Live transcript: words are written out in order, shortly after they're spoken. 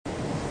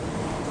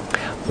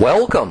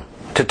Welcome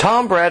to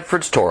Tom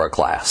Bradford's Torah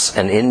class,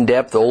 an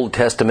in-depth Old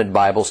Testament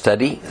Bible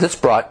study that's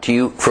brought to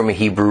you from a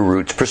Hebrew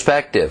roots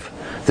perspective.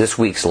 This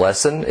week's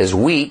lesson is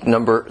week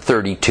number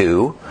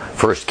 32,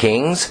 1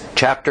 Kings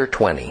chapter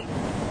 20.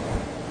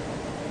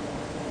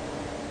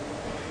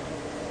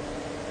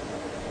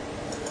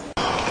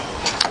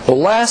 Well,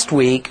 last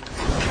week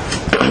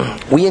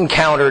we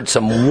encountered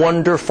some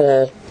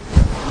wonderful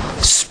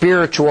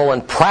spiritual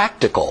and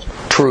practical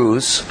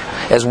truths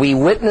as we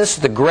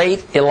witnessed the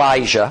great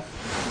Elijah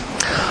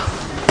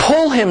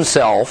pull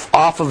himself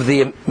off of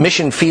the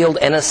mission field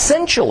and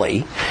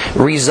essentially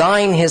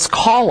resign his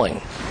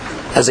calling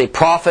as a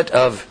prophet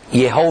of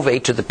Jehovah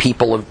to the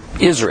people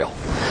of Israel.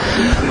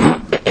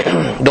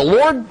 The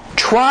Lord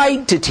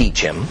tried to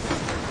teach him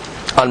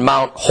on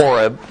Mount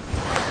Horeb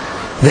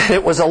that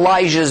it was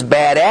Elijah's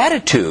bad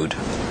attitude.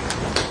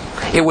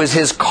 It was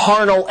his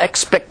carnal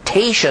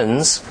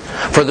expectations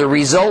for the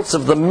results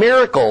of the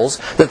miracles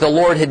that the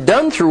Lord had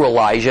done through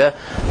Elijah.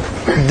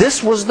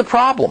 This was the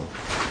problem.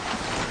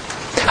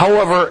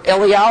 However,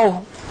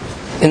 Eliyahu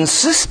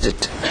insisted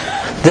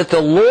that the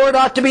Lord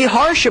ought to be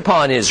harsh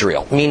upon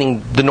Israel,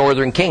 meaning the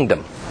northern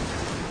kingdom,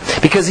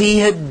 because he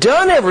had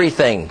done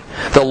everything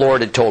the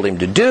Lord had told him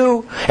to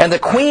do, and the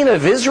queen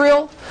of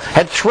Israel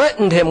had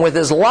threatened him with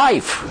his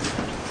life.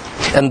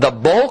 And the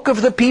bulk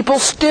of the people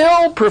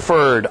still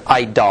preferred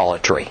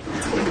idolatry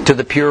to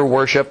the pure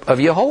worship of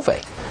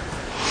Jehovah.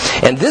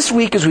 And this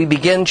week, as we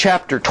begin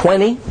chapter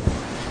 20,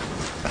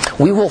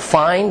 we will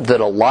find that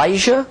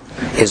Elijah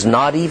is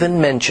not even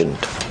mentioned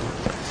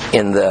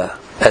in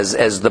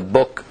as the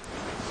book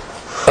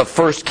of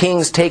 1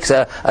 Kings takes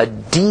a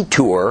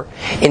detour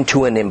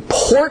into an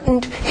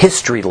important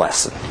history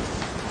lesson.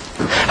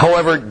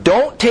 However,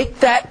 don't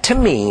take that to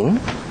mean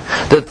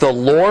that the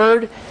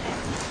Lord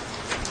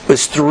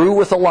was through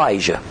with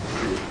Elijah.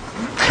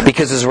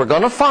 Because as we're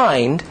going to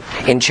find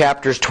in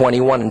chapters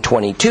 21 and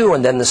 22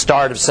 and then the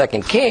start of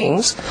 2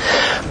 Kings,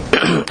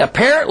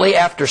 apparently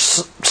after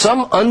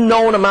some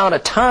unknown amount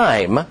of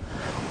time,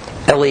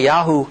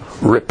 Eliyahu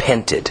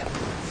repented.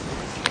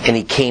 And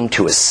he came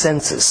to his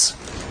senses.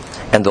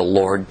 And the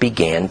Lord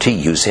began to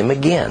use him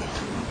again.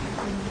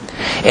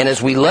 And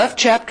as we left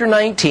chapter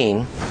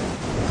 19,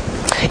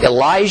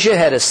 Elijah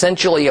had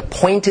essentially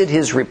appointed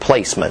his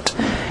replacement,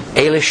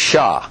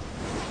 Elisha,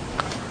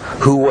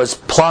 who was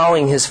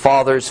plowing his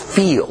father's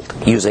field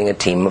using a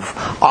team of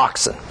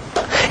oxen.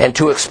 And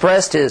to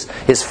express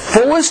his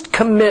fullest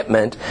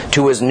commitment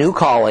to his new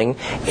calling,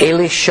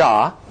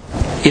 Elisha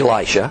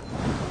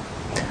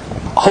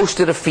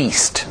hosted a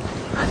feast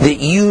that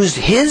used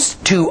his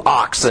 2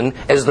 oxen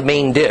as the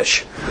main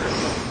dish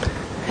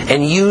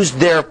and used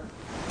their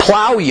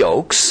plow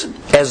yokes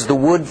as the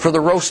wood for the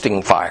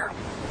roasting fire.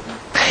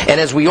 And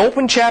as we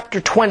open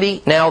chapter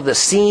 20, now the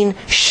scene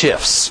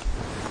shifts.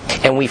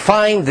 And we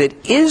find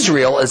that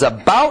Israel is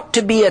about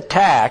to be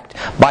attacked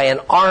by an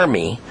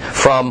army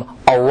from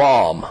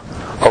Aram,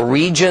 a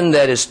region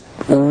that is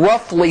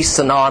roughly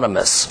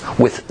synonymous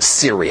with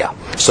Syria.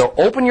 So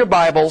open your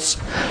Bibles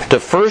to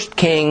 1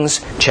 Kings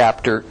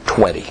chapter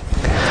 20.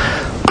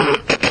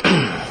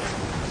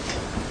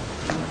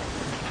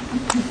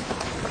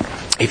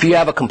 If you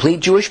have a complete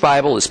Jewish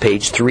Bible, it's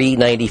page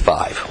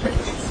 395.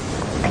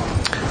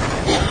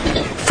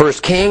 1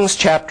 Kings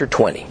chapter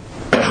 20.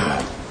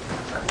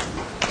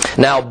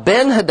 Now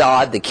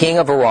Ben-Hadad, the king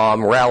of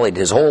Aram, rallied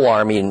his whole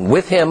army, and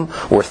with him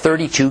were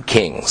 32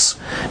 kings,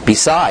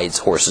 besides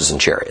horses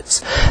and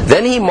chariots.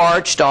 Then he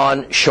marched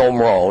on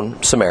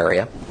Shomron,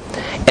 Samaria,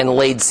 and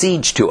laid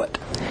siege to it.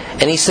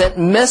 And he sent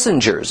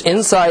messengers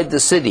inside the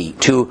city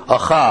to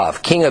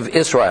Achav, king of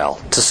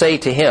Israel, to say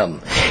to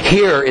him,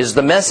 "Here is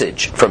the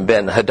message from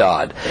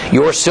Ben-Hadad.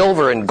 Your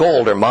silver and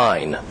gold are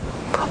mine.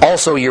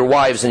 Also your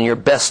wives and your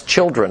best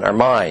children are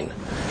mine."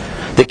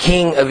 The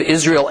king of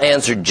Israel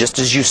answered, "Just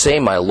as you say,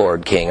 my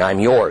lord king, I'm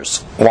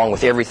yours, along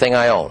with everything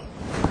I own."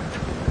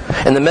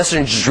 And the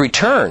messengers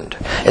returned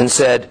and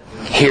said,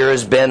 "Here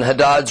is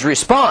Ben-Hadad's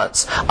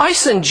response. I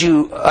sent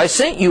you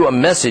a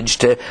message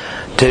to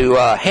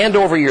hand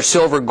over your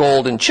silver,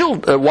 gold, and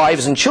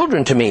wives and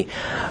children to me.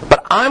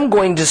 But I'm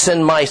going to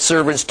send my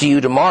servants to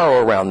you tomorrow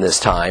around this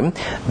time.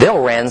 They'll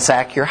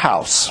ransack your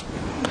house,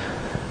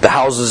 the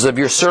houses of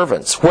your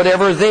servants.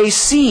 Whatever they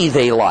see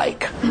they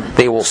like,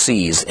 they will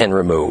seize and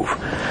remove."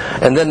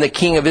 And then the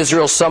king of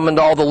Israel summoned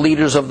all the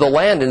leaders of the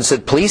land and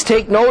said, "Please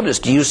take notice.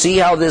 Do you see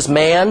how this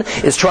man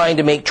is trying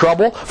to make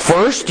trouble?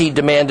 First he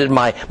demanded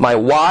my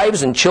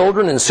wives and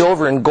children and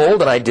silver and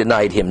gold, and I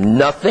denied him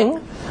nothing."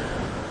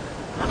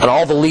 And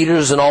all the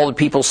leaders and all the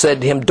people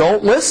said to him,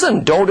 "Don't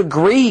listen, don't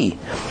agree."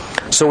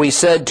 So he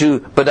said to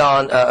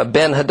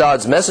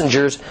Ben-Hadad's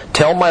messengers,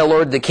 "Tell my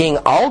lord the king,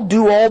 I'll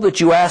do all that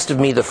you asked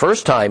of me the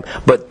first time,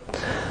 but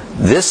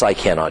this I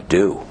cannot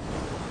do."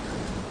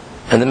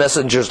 And the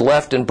messengers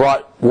left and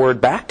brought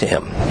word back to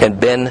him. And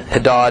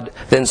Ben-Hadad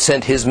then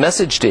sent his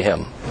message to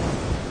him.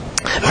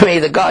 "May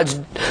the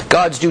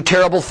gods do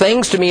terrible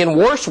things to me and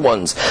worse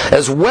ones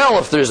as well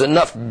if there's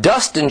enough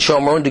dust in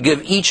Shomron to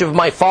give each of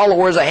my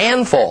followers a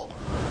handful."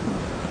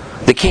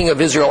 The king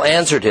of Israel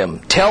answered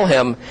him, "Tell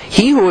him,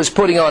 he who is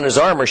putting on his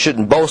armor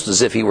shouldn't boast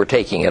as if he were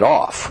taking it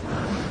off."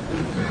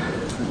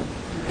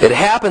 It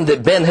happened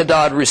that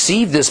Ben-Hadad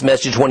received this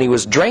message when he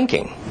was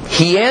drinking,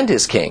 he and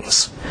his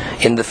kings,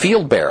 in the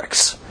field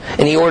barracks.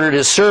 And he ordered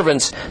his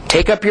servants,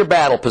 "Take up your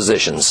battle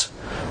positions."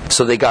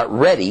 So they got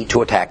ready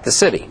to attack the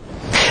city.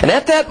 And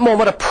at that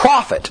moment a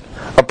prophet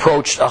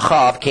approached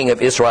Achav, king of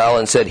Israel,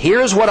 and said,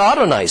 "Here's what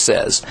Adonai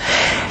says.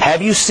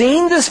 Have you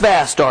seen this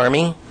vast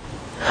army?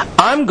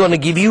 I'm going to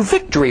give you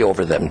victory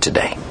over them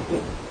today.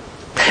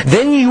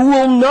 Then you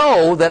will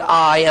know that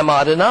I am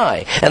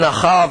Adonai." And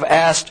Achav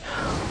asked,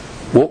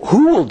 "Well,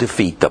 who will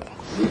defeat them?"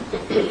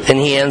 And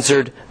he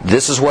answered,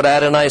 "This is what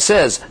Adonai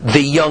says, the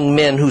young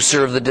men who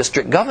serve the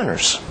district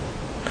governors."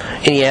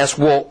 And he asked,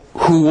 "Well,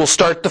 who will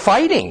start the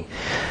fighting?"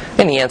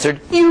 And he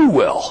answered, "You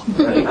will."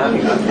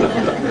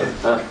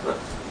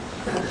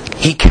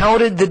 He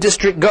counted the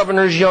district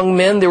governor's young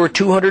men. There were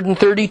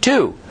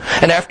 232.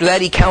 And after that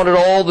he counted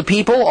all the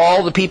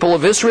people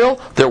of Israel.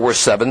 There were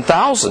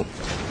 7,000.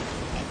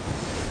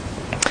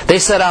 They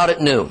set out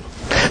at noon.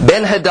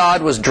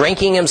 Ben-Hadad was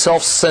drinking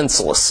himself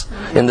senseless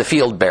in the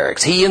field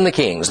barracks, he and the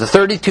kings, the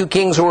 32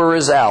 kings who were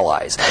his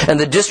allies. And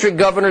the district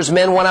governor's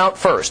men went out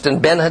first,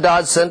 and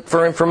Ben-Hadad sent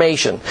for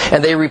information.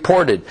 And they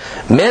reported,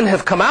 "Men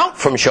have come out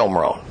from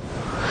Shomron."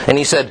 And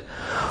he said,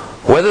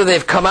 "Whether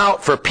they've come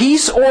out for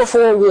peace or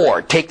for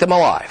war, take them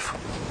alive."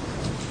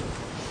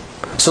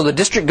 So the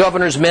district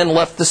governor's men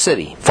left the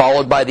city,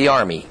 followed by the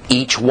army.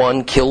 Each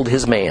one killed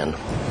his man.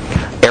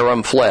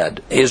 Aram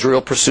fled.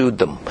 Israel pursued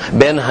them.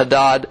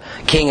 Ben-Hadad,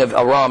 king of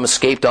Aram,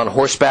 escaped on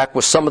horseback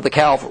with some of the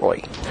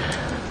cavalry.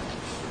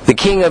 The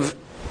king of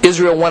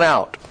Israel went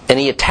out, and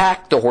he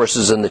attacked the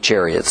horses and the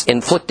chariots,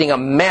 inflicting a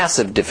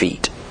massive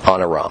defeat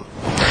on Aram.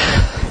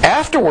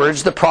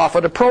 Afterwards, the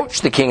prophet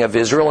approached the king of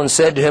Israel and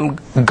said to him,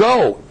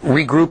 "Go,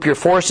 regroup your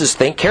forces,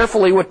 think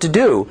carefully what to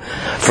do.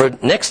 For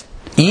next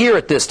year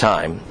at this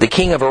time, the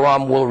king of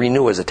Aram will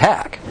renew his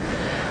attack."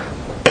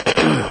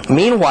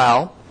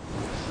 Meanwhile,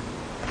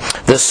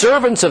 the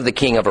servants of the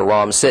king of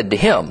Aram said to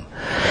him,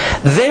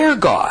 "Their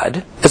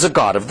God is a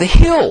God of the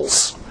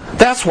hills.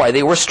 That's why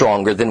they were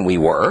stronger than we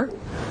were.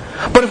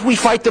 But if we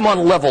fight them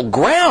on level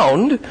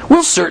ground,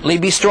 we'll certainly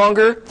be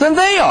stronger than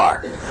they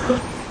are.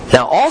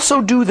 Now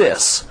also do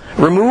this.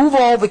 Remove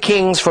all the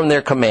kings from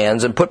their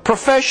commands and put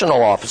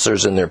professional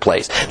officers in their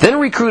place. Then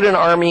recruit an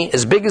army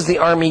as big as the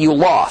army you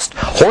lost.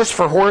 Horse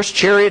for horse,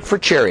 chariot for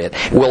chariot.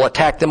 We'll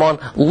attack them on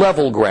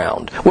level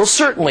ground. We'll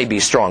certainly be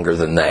stronger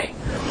than they."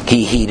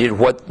 He heeded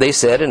what they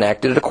said and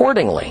acted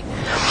accordingly.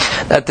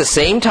 At the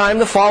same time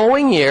the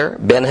following year,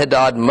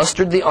 Ben-Hadad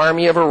mustered the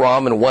army of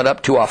Aram and went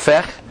up to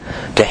Aphek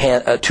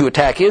to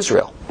attack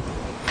Israel.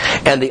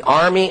 And the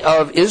army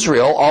of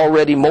Israel,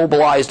 already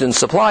mobilized and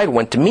supplied,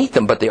 went to meet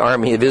them. But the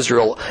army of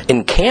Israel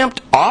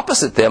encamped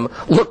opposite them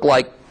looked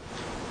like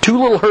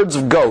two little herds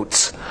of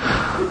goats,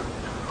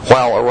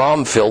 while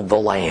Aram filled the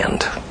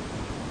land.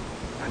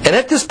 And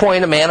at this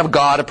point a man of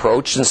God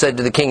approached and said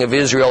to the king of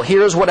Israel,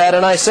 "Here's what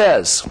Adonai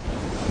says.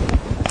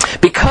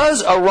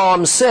 Because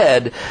Aram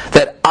said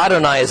that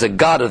Adonai is a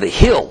God of the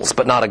hills,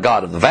 but not a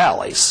God of the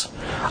valleys,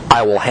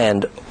 I will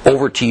hand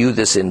over to you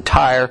this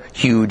entire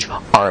huge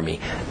army.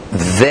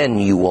 Then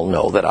you will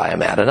know that I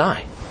am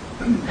Adonai."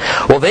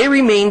 Well, they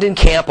remained in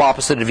camp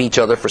opposite of each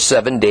other for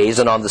 7 days,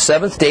 and on the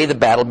 7th day the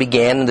battle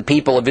began, and the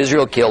people of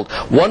Israel killed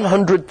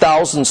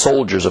 100,000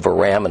 soldiers of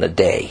Aram in a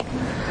day.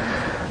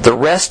 The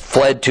rest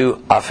fled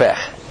to Aphek,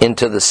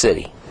 into the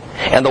city.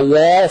 And the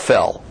wall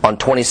fell on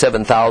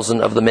 27,000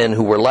 of the men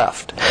who were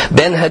left.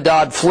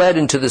 Ben-Hadad fled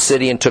into the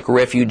city and took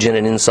refuge in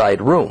an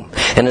inside room.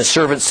 And his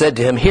servant said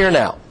to him, "Hear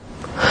now,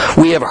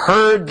 we have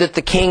heard that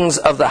the kings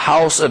of the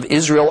house of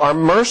Israel are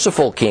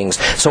merciful kings.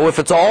 So if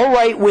it's all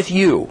right with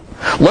you,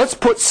 let's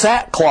put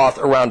sackcloth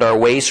around our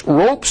waists,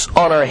 ropes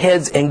on our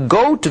heads, and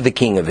go to the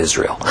king of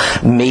Israel.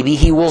 Maybe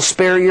he will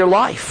spare your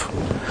life."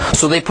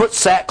 So they put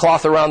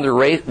sackcloth around their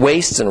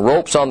waists and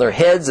ropes on their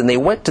heads, and they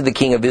went to the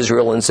king of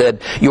Israel and said,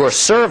 "Your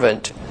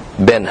servant,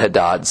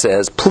 Ben-Hadad,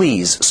 says,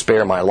 please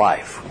spare my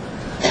life."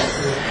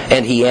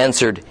 And he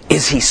answered,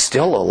 "Is he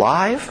still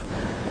alive?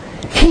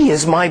 He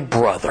is my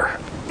brother."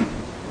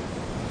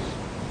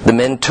 The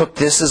men took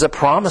this as a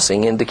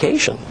promising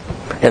indication,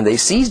 and they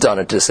seized on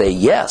it to say,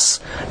 "Yes,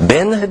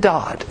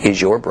 Ben-Hadad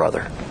is your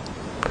brother."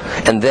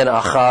 And then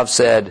Achav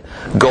said,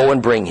 "Go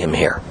and bring him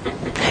here."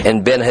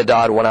 And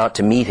Ben-Hadad went out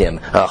to meet him.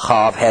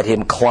 Achav had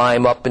him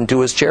climb up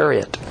into his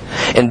chariot.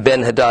 And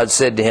Ben-Hadad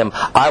said to him,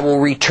 "I will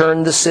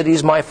return the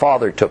cities my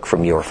father took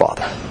from your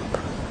father.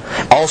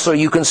 Also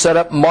you can set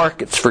up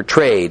markets for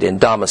trade in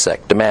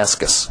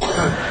Damascus,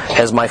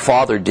 as my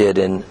father did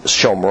in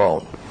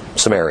Shomron,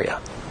 Samaria.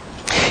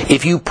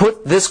 If you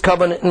put this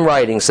covenant in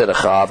writing," said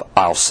Achav,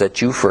 "I'll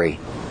set you free."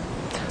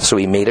 So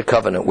he made a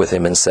covenant with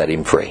him and set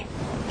him free.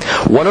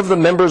 One of the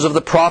members of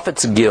the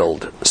prophets'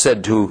 guild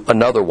said to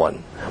another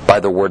one, by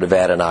the word of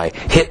Adonai,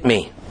 "Hit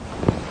me."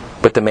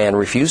 But the man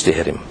refused to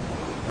hit him.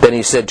 Then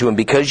he said to him,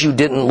 "Because you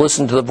didn't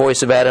listen to the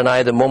voice of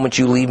Adonai, the moment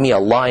you leave me, a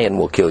lion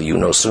will kill you."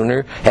 No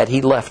sooner had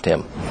he left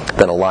him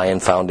than a lion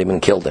found him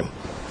and killed him.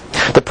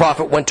 The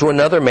prophet went to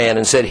another man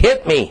and said,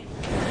 "Hit me."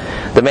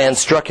 The man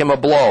struck him a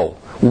blow,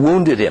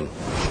 wounded him.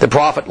 The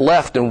prophet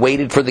left and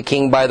waited for the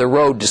king by the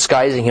road,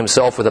 disguising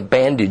himself with a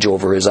bandage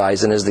over his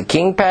eyes. And as the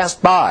king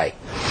passed by,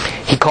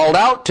 he called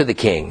out to the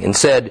king and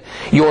said,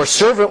 "Your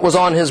servant was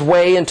on his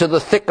way into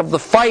the thick of the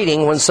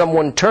fighting when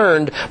someone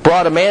turned,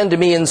 brought a man to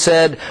me and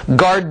said,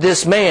 'Guard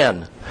this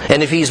man.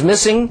 And if he's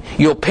missing,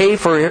 you'll pay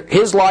for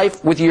his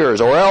life with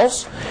yours, or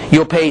else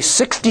you'll pay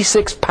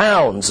 66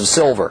 pounds of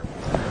silver.'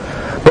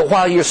 But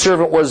while your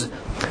servant was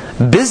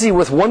busy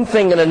with one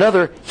thing and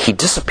another, he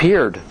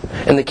disappeared."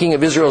 And the king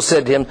of Israel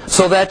said to him,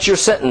 "So that's your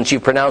sentence. You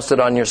pronounced it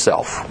on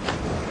yourself."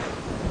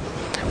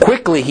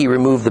 Quickly he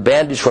removed the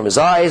bandage from his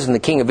eyes, and the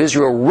king of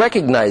Israel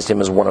recognized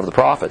him as one of the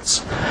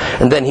prophets.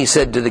 And then he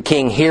said to the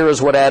king, "Here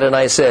is what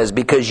Adonai says,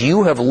 because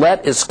you have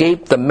let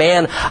escape the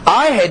man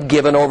I had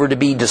given over to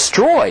be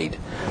destroyed,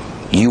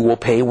 you will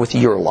pay with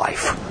your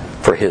life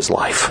for his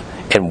life,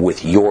 and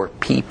with your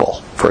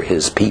people for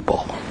his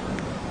people."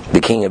 The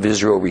king of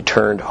Israel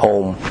returned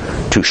home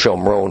to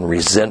Shomron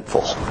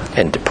resentful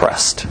and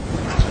depressed.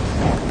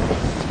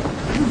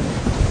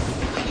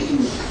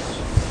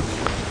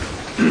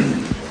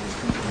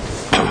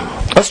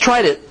 Let's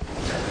try to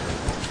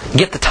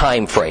get the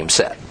time frame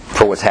set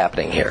for what's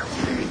happening here.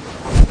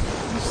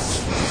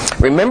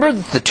 Remember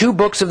that the two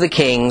books of the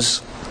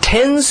Kings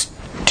tends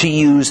to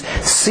use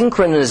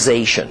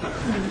synchronization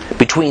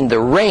between the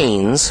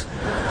reigns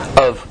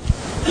of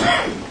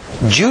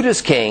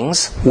Judah's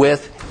kings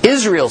with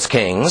Israel's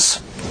kings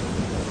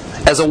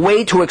as a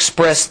way to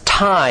express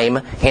time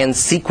and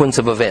sequence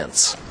of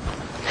events.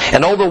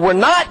 And although we're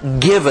not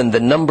given the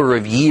number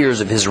of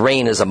years of his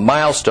reign as a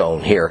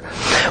milestone here,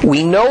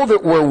 we know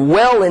that we're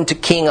well into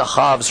King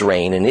Ahav's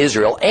reign in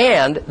Israel,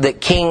 and that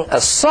King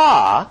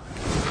Asa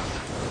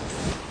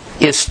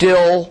is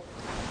still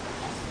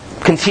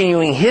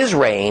continuing his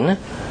reign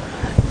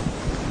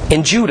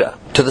in Judah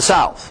to the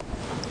south.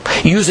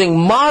 Using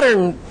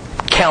modern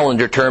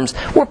calendar terms,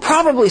 we're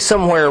probably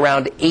somewhere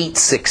around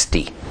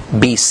 860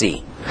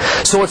 BC.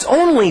 So it's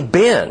only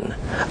been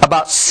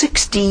about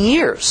 60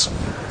 years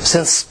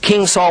since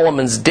King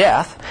Solomon's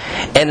death,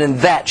 and in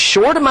that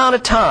short amount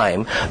of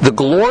time, the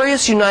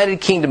glorious United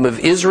Kingdom of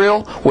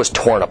Israel was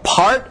torn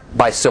apart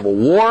by civil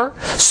war,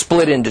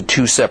 split into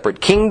two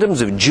separate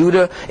kingdoms of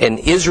Judah and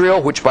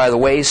Israel, which, by the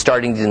way, is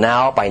starting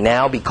to by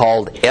now be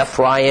called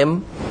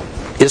Ephraim,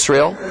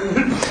 Israel,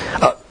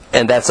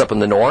 and that's up in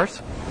the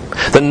north.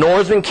 The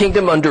northern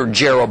kingdom under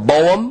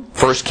Jeroboam,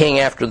 first king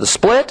after the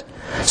split,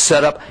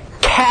 set up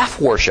calf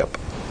worship,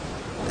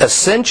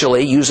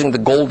 essentially using the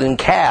golden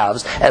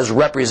calves as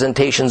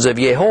representations of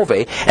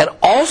Yehovah, and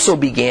also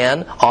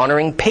began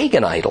honoring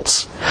pagan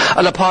idols.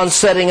 And upon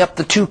setting up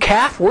the two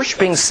calf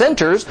worshiping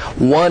centers,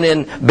 one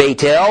in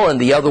Bethel and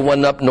the other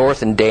one up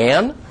north in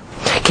Dan,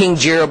 King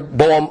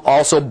Jeroboam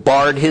also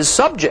barred his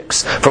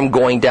subjects from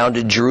going down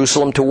to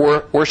Jerusalem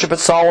to worship at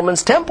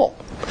Solomon's temple,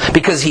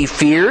 because he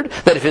feared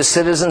that if his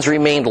citizens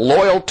remained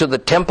loyal to the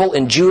temple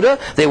in Judah,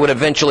 they would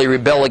eventually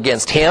rebel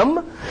against him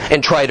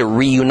and try to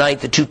reunite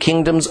the two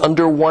kingdoms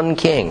under one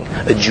king,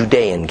 a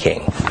Judean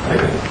king.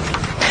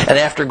 And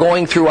after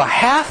going through a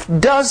half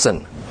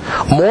dozen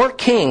more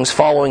kings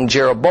following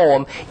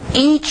Jeroboam,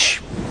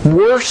 each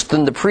worse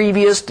than the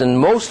previous, and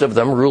most of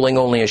them ruling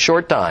only a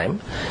short time,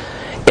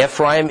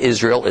 Ephraim,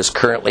 Israel, is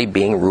currently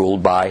being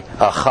ruled by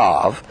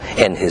Ahav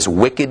and his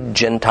wicked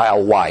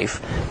Gentile wife,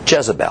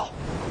 Jezebel.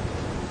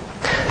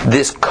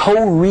 This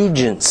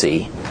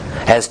co-regency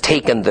has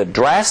taken the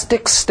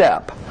drastic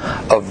step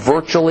of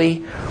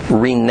virtually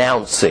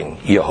renouncing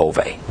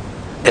Yehovah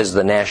as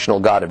the national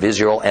God of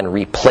Israel and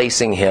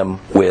replacing him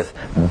with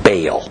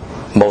Baal,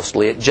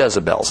 mostly at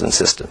Jezebel's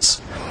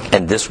insistence.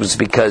 And this was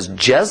because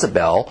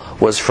Jezebel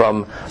was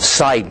from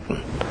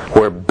Sidon,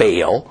 where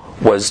Baal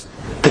was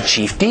the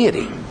chief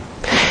deity.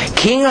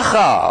 King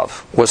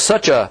Ahav was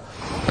such a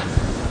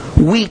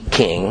weak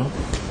king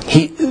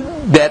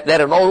that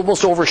it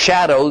almost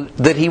overshadowed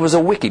that he was a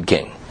wicked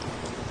king.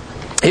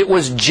 It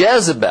was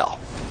Jezebel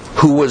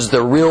who was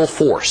the real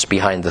force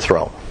behind the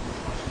throne.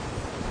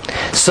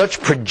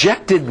 Such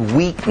projected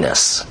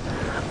weakness,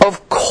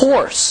 of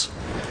course,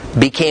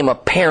 became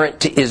apparent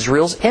to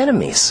Israel's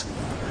enemies.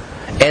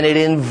 And it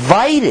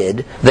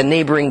invited the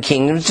neighboring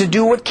kingdoms to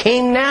do what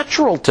came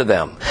natural to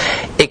them: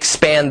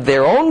 expand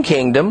their own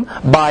kingdom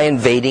by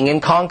invading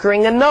and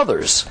conquering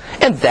another's.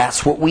 And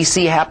that's what we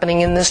see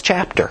happening in this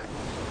chapter.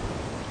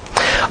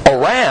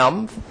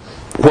 Aram,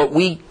 what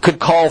we could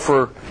call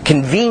for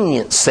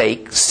convenience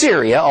sake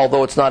Syria,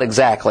 although it's not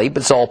exactly,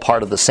 but it's all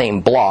part of the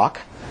same block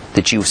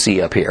that you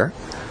see up here,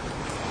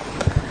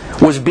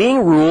 was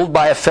being ruled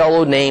by a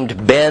fellow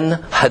named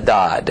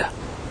Ben-Hadad.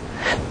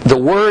 The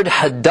word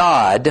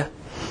Hadad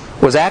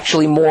was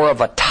actually more of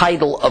a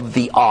title of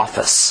the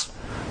office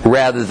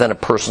rather than a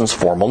person's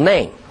formal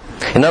name.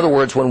 In other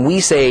words, when we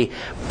say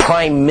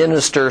Prime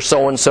Minister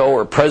so-and-so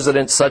or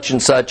President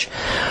such-and-such,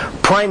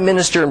 Prime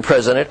Minister and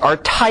President are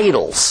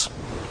titles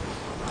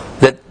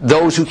that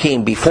those who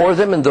came before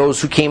them and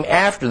those who came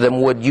after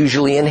them would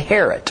usually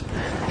inherit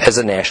as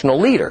a national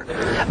leader.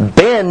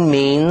 Ben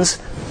means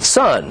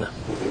son.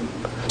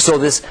 So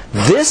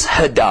this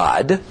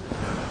Hadad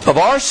of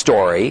our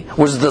story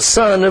was the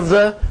son of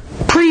the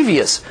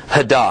previous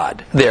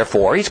Hadad.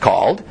 Therefore, he's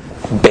called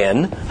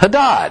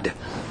Ben-Hadad.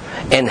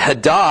 And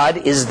Hadad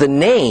is the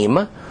name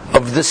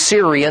of the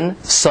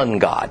Syrian sun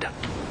god,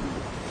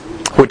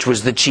 which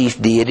was the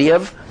chief deity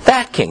of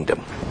that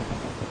kingdom.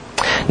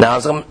 Now,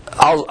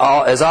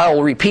 as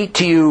I'll repeat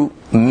to you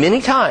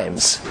many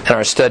times in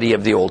our study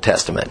of the Old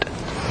Testament,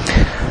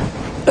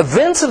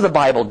 events of the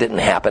Bible didn't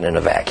happen in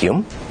a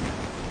vacuum.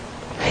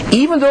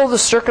 Even though the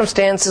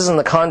circumstances and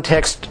the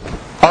context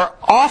are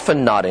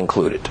often not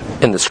included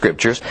in the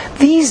Scriptures,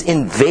 these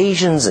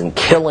invasions and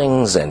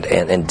killings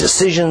and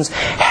decisions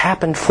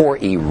happened for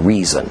a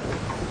reason.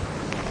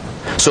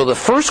 So the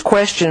first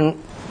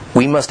question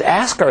we must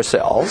ask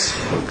ourselves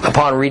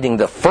upon reading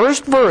the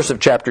first verse of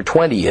chapter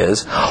 20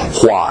 is,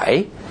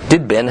 why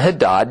did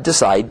Ben-Hadad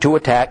decide to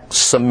attack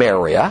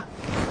Samaria,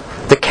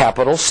 the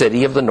capital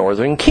city of the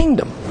northern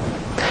kingdom?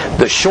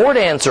 The short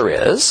answer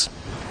is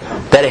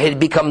that it had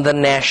become the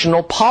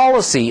national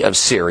policy of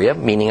Syria,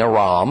 meaning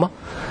Aram,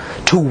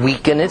 to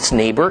weaken its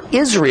neighbor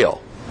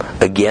Israel.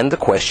 Again, the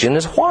question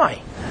is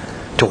why?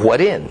 To what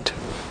end?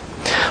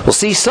 Well,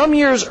 see, some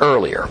years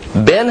earlier,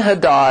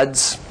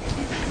 Ben-Hadad's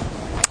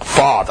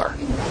father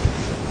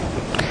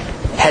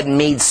had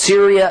made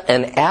Syria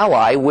an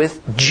ally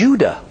with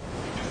Judah.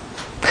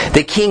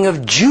 The king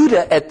of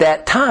Judah at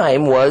that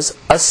time was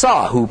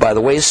Asa, who, by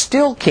the way, is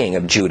still king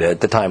of Judah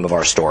at the time of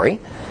our story.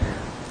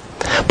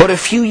 But a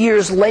few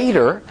years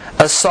later,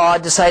 Asa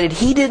decided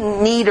he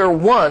didn't need or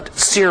want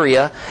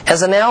Syria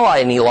as an ally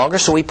any longer,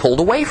 so he pulled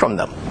away from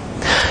them.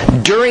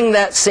 During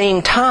that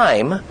same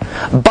time,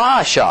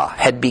 Baasha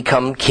had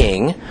become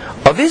king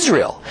of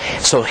Israel.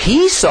 So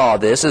he saw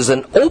this as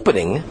an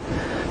opening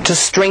to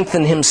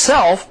strengthen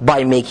himself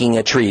by making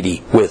a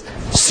treaty with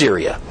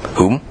Syria,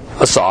 whom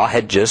Asa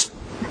had just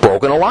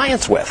broken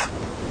alliance with.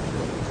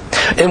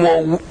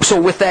 And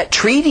so with that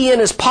treaty in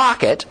his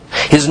pocket,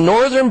 his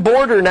northern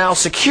border now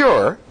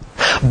secure,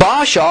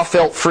 Baasha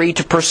felt free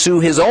to pursue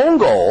his own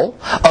goal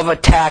of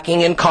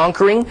attacking and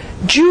conquering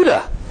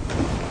Judah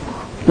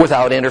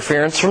without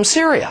interference from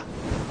Syria.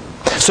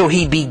 So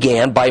he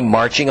began by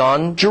marching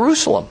on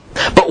Jerusalem.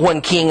 But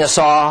when King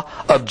Asa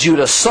of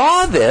Judah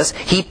saw this,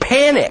 he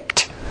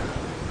panicked.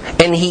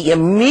 And he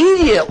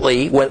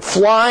immediately went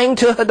flying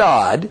to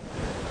Hadad,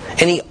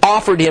 and he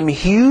offered him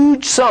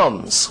huge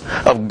sums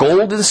of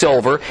gold and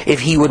silver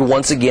if he would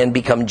once again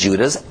become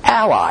Judah's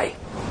ally.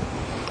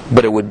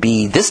 But it would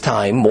be this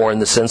time more in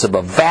the sense of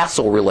a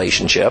vassal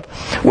relationship,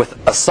 with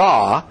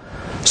Asa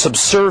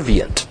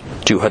subservient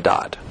to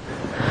Hadad.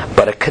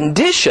 But a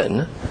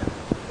condition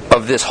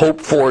of this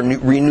hoped-for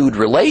renewed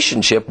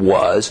relationship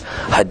was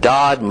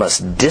Hadad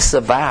must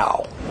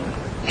disavow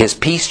his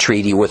peace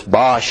treaty with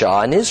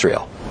Baasha and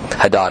Israel.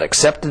 Hadad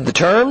accepted the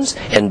terms,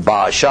 and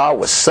Baasha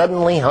was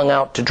suddenly hung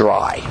out to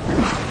dry.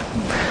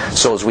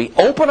 So as we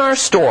open our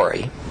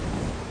story,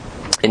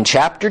 in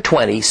chapter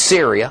 20,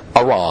 Syria,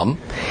 Aram,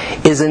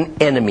 is an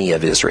enemy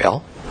of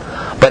Israel,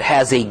 but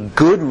has a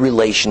good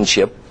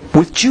relationship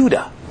with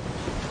Judah.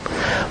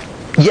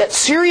 Yet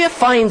Syria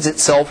finds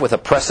itself with a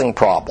pressing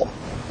problem.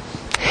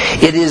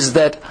 It is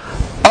that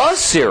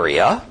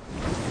Assyria,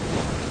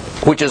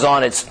 which is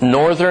on its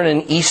northern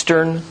and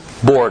eastern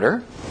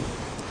border,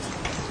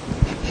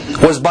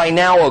 was by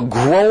now a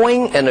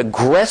growing and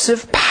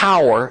aggressive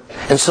power,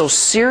 and so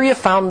Syria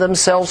found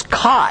themselves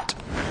caught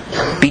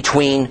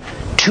between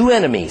two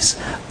enemies,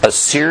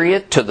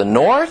 Assyria to the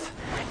north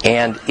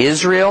and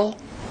Israel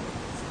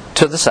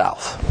to the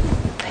south.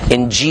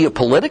 In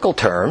geopolitical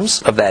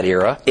terms of that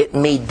era, it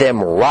made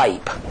them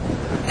ripe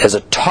as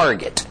a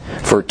target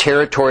for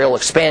territorial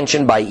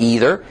expansion by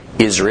either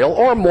Israel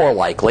or, more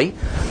likely,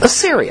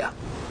 Assyria.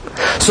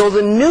 So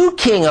the new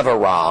king of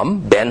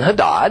Aram,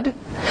 Ben-Hadad,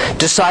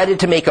 decided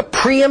to make a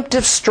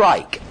preemptive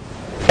strike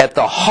at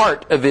the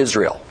heart of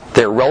Israel,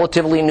 their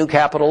relatively new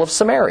capital of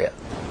Samaria.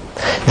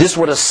 This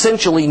would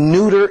essentially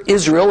neuter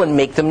Israel and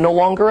make them no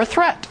longer a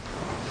threat.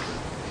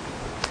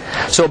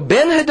 So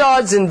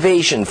Ben-Hadad's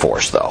invasion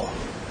force, though,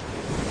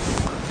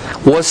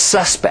 was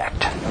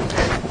suspect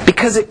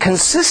because it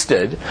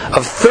consisted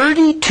of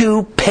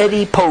 32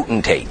 petty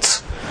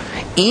potentates,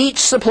 each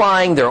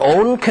supplying their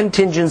own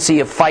contingency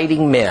of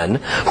fighting men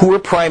who were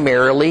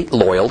primarily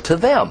loyal to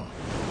them.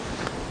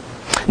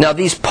 Now,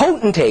 these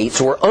potentates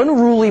were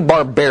unruly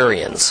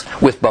barbarians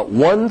with but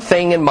one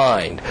thing in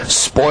mind: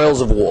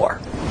 spoils of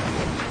war.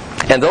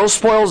 And those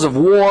spoils of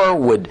war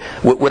would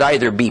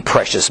either be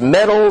precious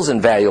metals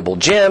and valuable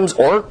gems,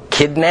 or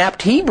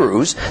kidnapped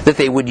Hebrews that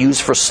they would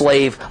use for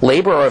slave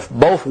labor. Or if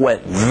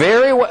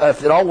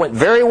it all went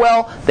very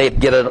well, they'd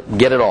get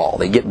it all.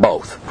 They get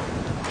both.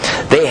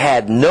 They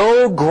had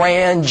no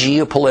grand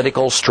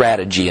geopolitical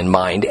strategy in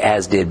mind,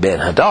 as did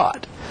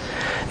Ben-Hadad.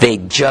 They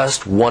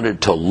just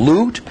wanted to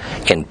loot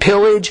and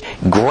pillage,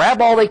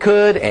 grab all they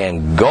could,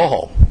 and go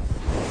home.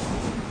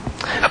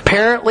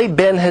 Apparently,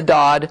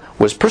 Ben-Hadad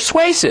was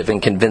persuasive in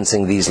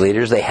convincing these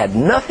leaders they had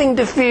nothing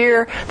to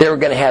fear. They were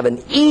going to have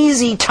an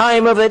easy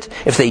time of it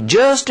if they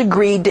just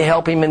agreed to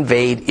help him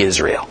invade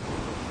Israel.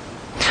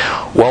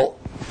 Well,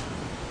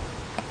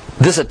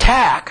 this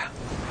attack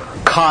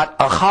caught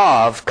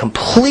Ahav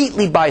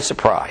completely by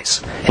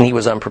surprise, and he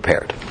was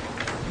unprepared.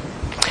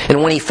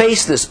 And when he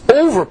faced this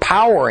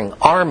overpowering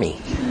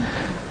army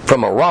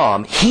from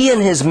Aram, he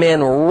and his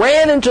men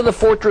ran into the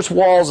fortress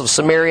walls of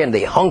Samaria and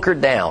they hunkered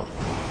down.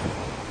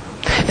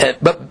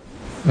 But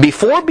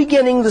before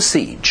beginning the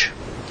siege,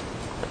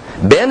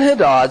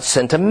 Ben-Hadad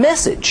sent a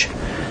message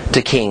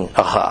to King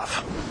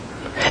Ahav,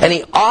 and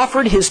he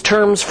offered his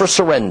terms for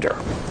surrender.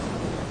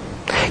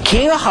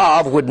 King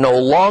Ahav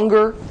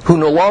who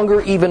no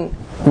longer even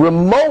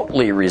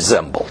remotely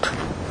resembled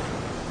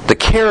the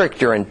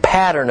character and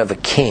pattern of a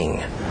king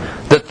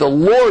that the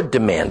Lord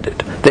demanded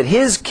that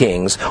his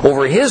kings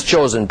over his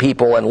chosen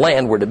people and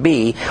land were to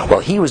be, well,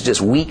 he was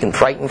just weak and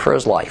frightened for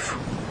his life.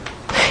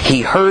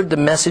 He heard the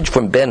message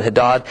from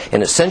Ben-Hadad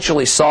and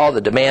essentially saw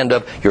the demand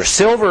of your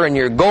silver and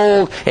your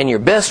gold and your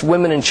best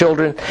women and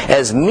children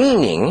as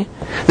meaning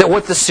that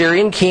what the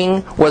Syrian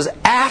king was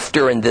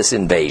after in this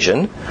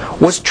invasion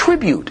was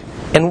tribute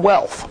and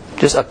wealth.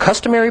 Just a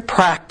customary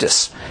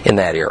practice in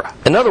that era.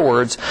 In other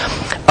words,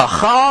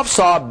 Ahav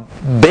saw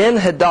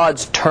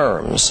Ben-Hadad's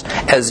terms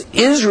as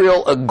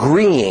Israel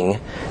agreeing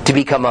to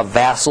become a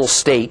vassal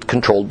state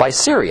controlled by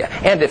Syria.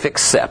 And if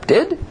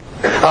accepted,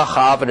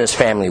 Ahav and his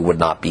family would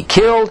not be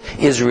killed,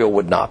 Israel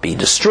would not be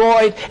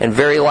destroyed, and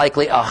very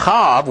likely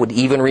Ahav would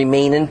even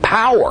remain in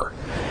power,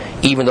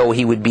 even though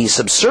he would be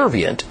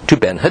subservient to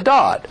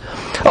Ben-Hadad.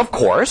 Of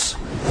course,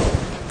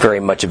 very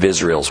much of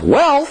Israel's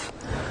wealth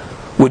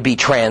would be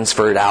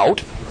transferred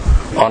out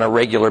on a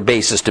regular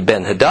basis to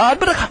Ben-Hadad,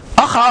 but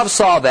Ahav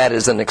saw that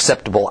as an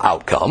acceptable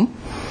outcome.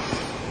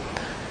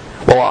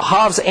 Well,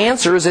 Ahav's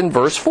answer is in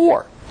verse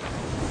 4.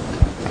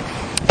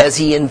 As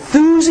he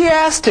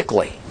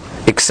enthusiastically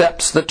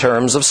accepts the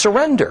terms of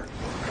surrender.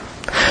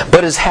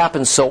 But as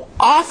happens so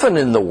often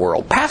in the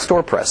world, past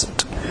or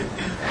present,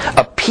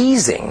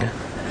 appeasing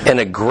an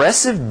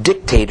aggressive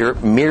dictator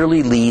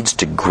merely leads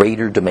to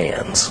greater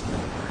demands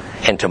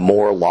and to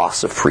more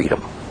loss of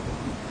freedom.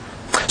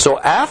 So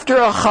after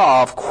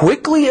Ahav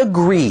quickly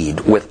agreed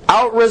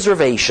without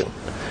reservation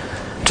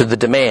to the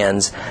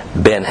demands,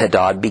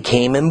 Ben-Hadad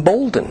became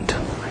emboldened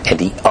and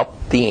he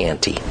upped the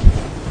ante.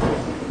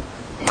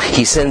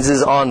 He sends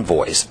his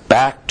envoys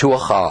back to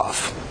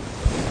Ahav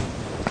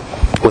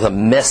with a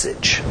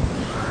message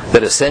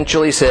that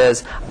essentially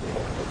says,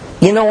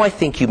 I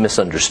think you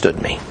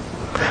misunderstood me.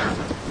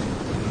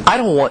 I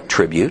don't want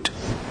tribute.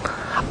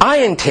 I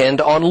intend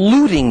on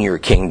looting your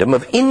kingdom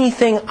of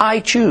anything I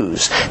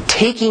choose,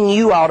 taking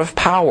you out of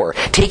power,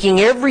 taking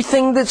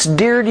everything that's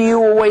dear to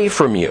you away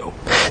from you.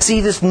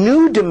 See, this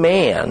new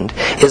demand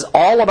is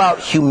all about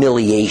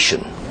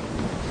humiliation.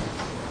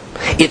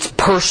 It's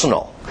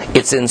personal.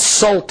 It's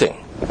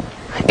insulting.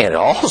 And it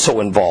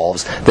also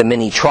involves the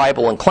many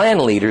tribal and clan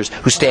leaders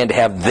who stand to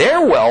have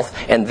their wealth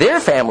and their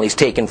families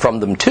taken from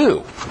them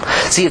too.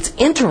 See, it's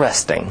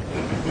interesting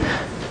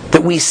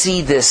that we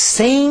see this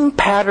same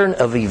pattern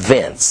of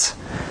events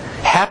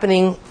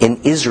happening in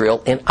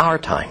Israel in our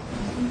time.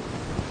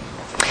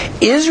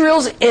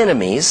 Israel's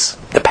enemies,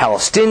 the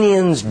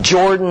Palestinians,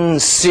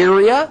 Jordan,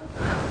 Syria,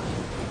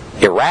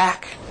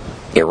 Iraq,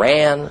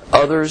 Iran,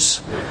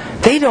 others,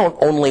 they don't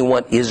only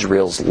want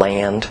Israel's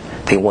land,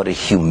 they want to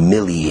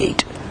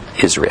humiliate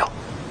Israel.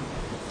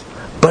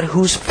 But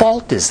whose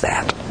fault is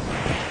that?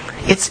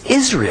 It's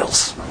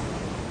Israel's.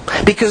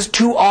 Because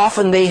too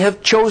often they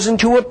have chosen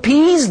to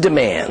appease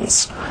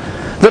demands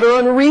that are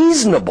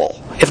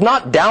unreasonable, if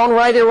not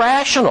downright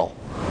irrational.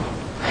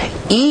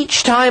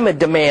 Each time a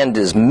demand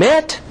is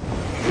met,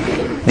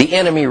 the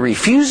enemy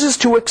refuses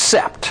to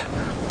accept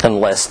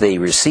unless they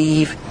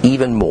receive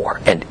even more.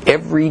 And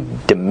every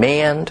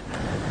demand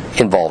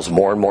involves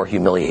more and more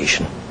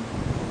humiliation.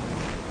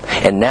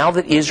 And now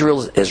that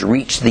Israel has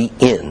reached the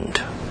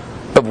end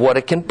of what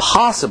it can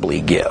possibly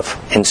give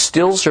and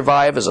still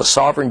survive as a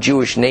sovereign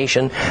Jewish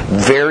nation,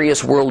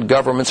 various world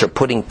governments are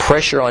putting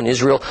pressure on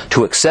Israel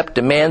to accept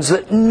demands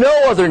that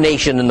no other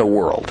nation in the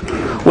world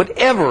would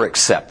ever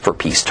accept for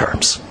peace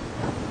terms.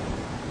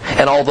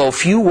 And although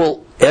few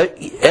will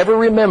ever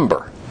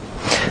remember,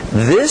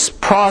 this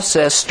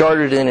process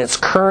started in its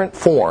current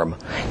form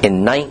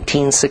in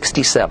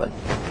 1967,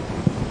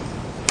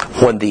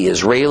 when the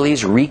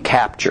Israelis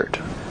recaptured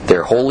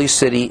their holy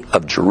city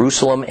of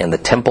Jerusalem and the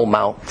Temple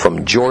Mount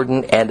from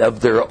Jordan, and of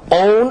their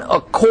own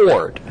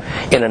accord,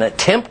 in an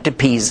attempt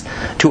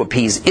to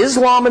appease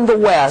Islam in the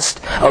West,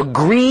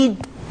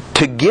 agreed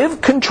to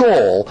give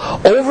control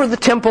over the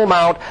Temple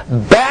Mount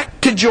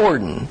back to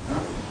Jordan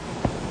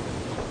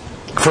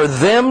for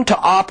them to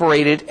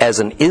operate it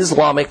as an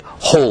Islamic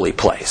holy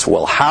place.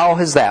 Well, how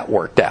has that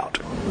worked out?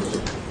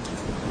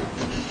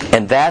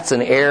 And that's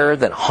an error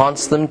that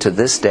haunts them to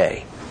this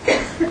day.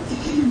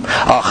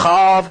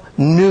 Ahav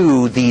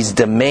knew these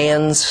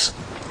demands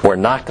were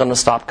not going to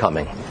stop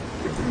coming.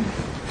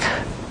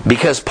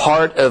 because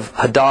part of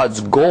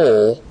Hadad's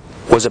goal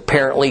was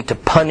apparently to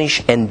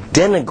punish and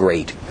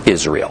denigrate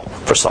Israel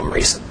for some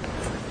reason.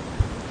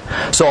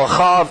 So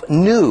Ahav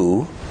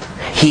knew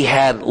he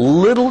had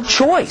little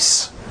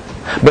choice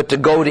but to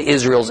go to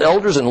Israel's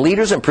elders and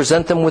leaders and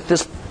present them with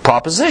this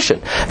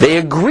proposition. They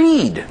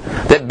agreed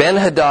that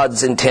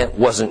Ben-Hadad's intent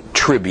wasn't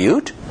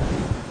tribute,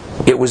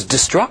 it was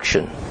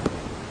destruction.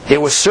 It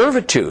was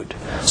servitude.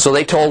 So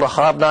they told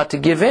Ahav not to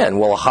give in.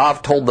 Well,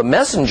 Ahav told the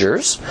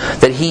messengers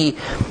that he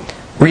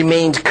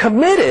remained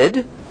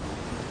committed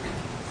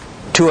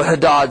to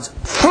Hadad's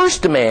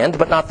first demand,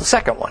 but not the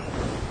second one.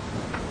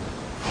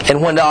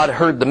 And when Hadad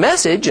heard the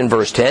message, in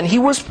verse 10, he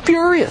was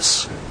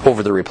furious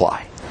over the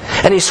reply.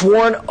 And he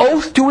swore an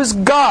oath to his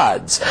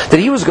gods that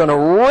he was going to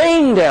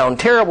rain down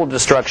terrible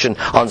destruction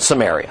on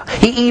Samaria.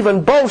 He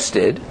even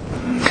boasted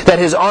that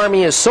his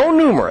army is so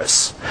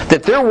numerous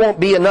that there won't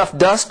be enough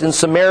dust in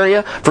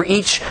Samaria for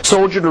each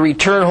soldier to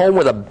return home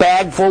with a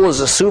bag full as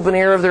a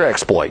souvenir of their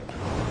exploit.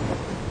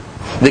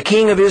 The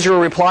king of Israel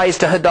replies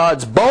to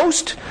Hadad's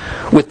boast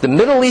with the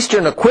Middle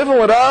Eastern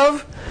equivalent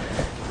of,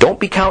 "Don't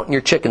be counting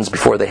your chickens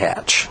before they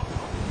hatch."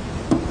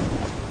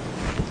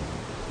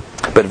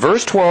 But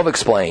verse 12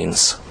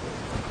 explains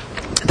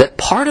that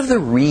part of the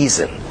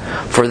reason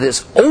for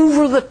this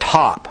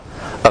over-the-top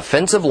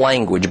offensive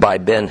language by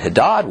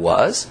Ben-Hadad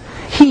was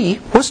he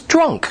was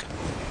drunk.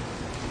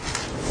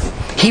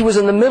 He was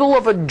in the middle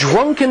of a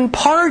drunken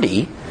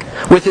party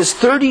with his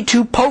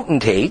 32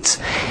 potentates,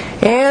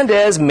 and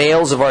as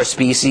males of our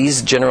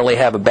species generally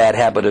have a bad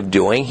habit of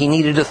doing, he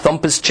needed to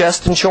thump his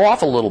chest and show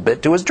off a little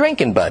bit to his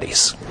drinking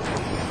buddies.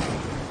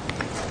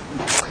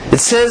 It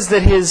says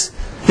that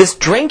this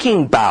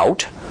drinking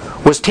bout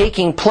was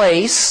taking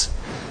place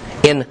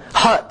in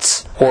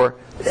huts, or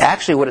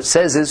actually what it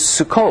says is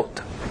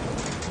Sukkot.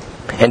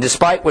 And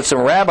despite what some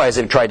rabbis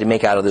have tried to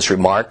make out of this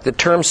remark, the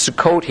term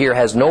Sukkot here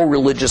has no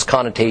religious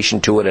connotation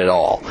to it at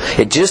all.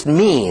 It just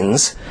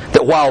means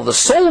that while the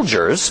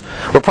soldiers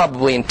were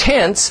probably in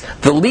tents,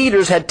 the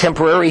leaders had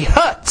temporary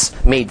huts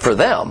made for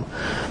them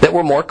that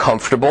were more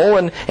comfortable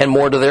and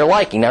more to their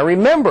liking. Now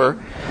remember,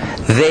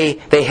 they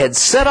had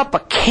set up a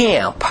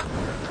camp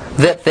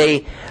that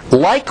they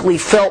likely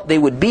felt they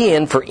would be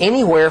in for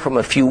anywhere from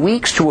a few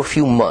weeks to a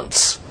few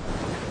months.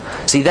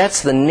 See,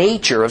 that's the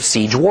nature of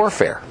siege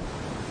warfare,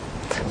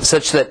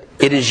 such that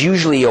it is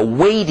usually a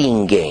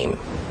waiting game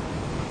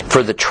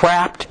for the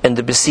trapped and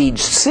the besieged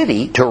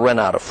city to run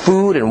out of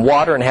food and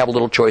water and have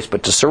little choice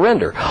but to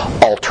surrender.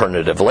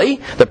 Alternatively,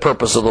 the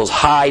purpose of those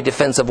high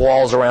defensive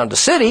walls around the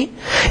city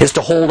is to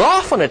hold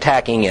off an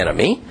attacking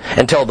enemy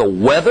until the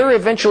weather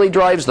eventually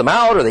drives them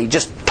out, or they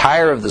just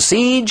tire of the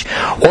siege,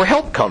 or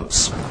help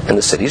comes and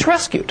the city is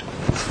rescued.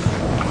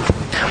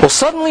 Well,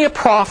 suddenly a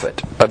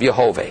prophet of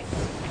Yehovah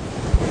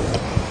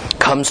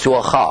comes to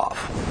Ahav.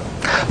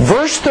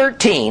 Verse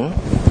 13,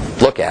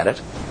 look at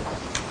it,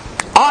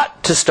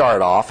 ought to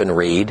start off and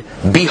read,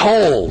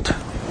 "Behold,"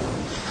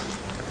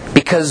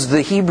 because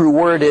the Hebrew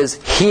word is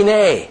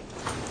hine.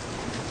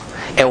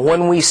 And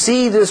when we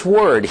see this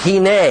word,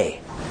 hine, it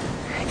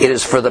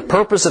is for the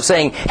purpose of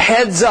saying,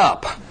 heads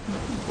up,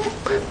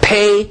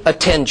 pay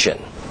attention.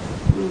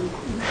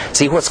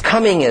 See, what's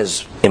coming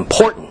is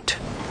important.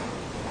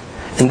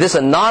 And this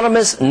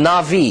anonymous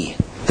Navi,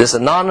 this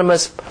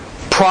anonymous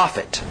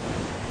prophet,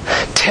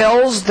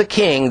 tells the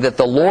king that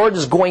the Lord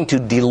is going to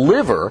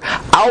deliver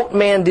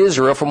outmanned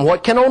Israel from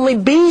what can only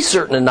be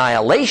certain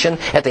annihilation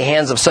at the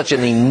hands of such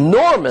an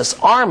enormous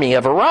army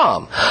of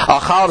Aram.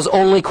 Ahav's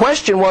only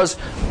question was,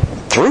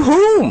 through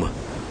whom?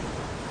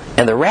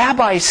 And the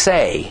rabbis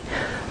say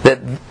that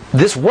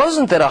this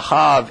wasn't that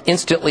Ahav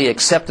instantly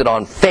accepted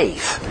on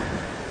faith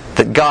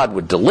that God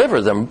would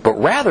deliver them, but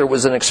rather it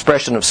was an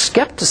expression of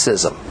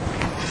skepticism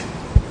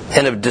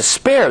and of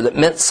despair that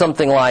meant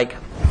something like,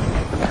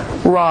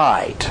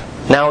 right,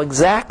 now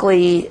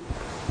exactly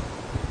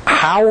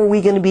how are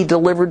we going to be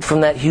delivered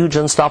from that huge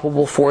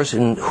unstoppable force,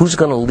 and who's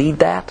going to lead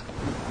that?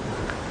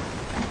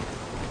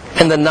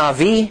 And the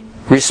Navi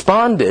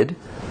responded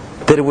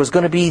that it was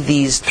going to be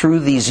through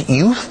these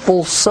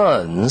youthful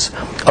sons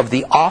of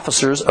the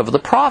officers of the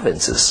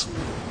provinces.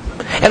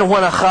 And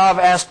when Ahav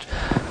asked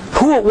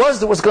who it was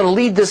that was going to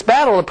lead this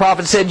battle, the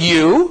prophet said,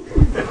 "You."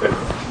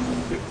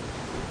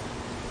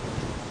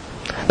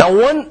 Now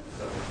one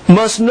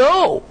must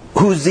know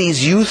who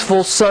these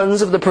youthful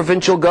sons of the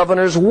provincial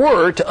governors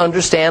were to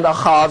understand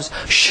Ahav's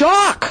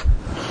shock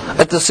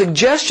at the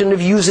suggestion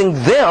of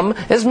using them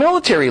as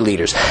military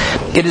leaders.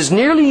 It is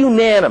nearly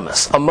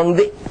unanimous among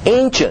the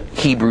ancient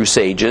Hebrew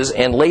sages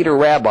and later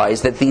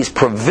rabbis that these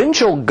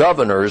provincial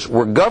governors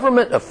were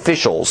government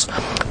officials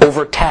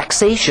over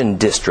taxation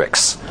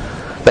districts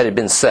that had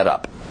been set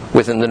up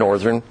within the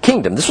northern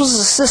kingdom. This was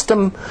a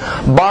system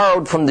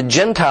borrowed from the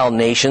Gentile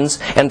nations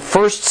and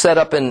first set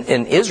up in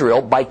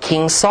Israel by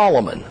King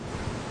Solomon.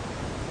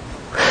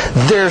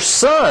 Their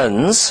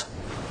sons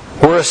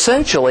were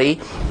essentially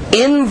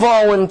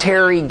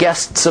involuntary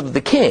guests of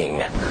the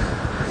king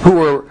who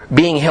were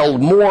being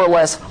held more or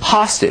less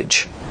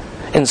hostage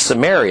in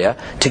Samaria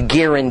to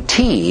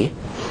guarantee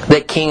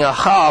that King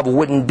Ahab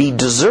wouldn't be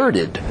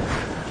deserted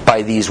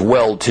by these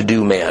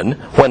well-to-do men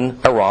when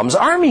Aram's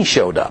army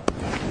showed up.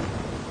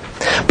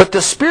 But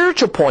the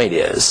spiritual point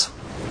is,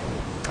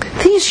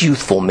 these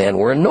youthful men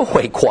were in no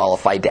way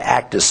qualified to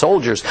act as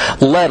soldiers,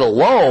 let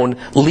alone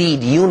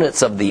lead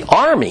units of the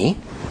army.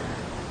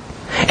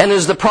 And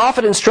as to the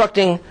prophet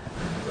instructing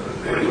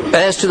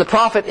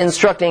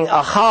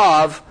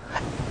Ahab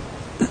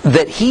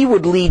that he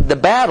would lead the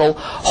battle,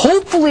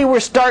 hopefully we're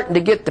starting to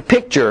get the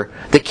picture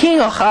that King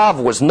Ahab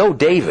was no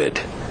David.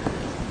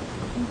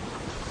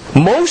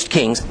 Most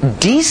kings,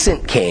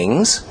 decent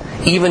kings,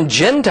 even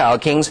Gentile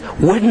kings,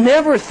 would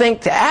never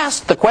think to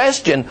ask the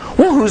question,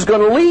 well, who's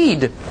going to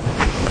lead?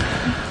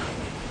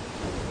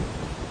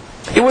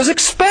 It was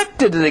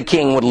expected that a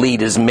king would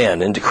lead his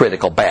men into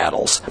critical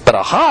battles. But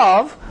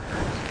Ahab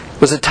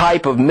was a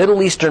type of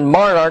Middle Eastern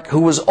monarch who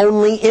was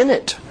only in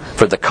it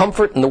for the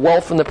comfort and the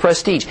wealth and the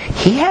prestige.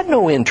 He had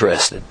no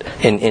interest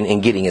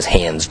in getting his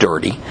hands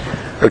dirty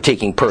or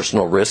taking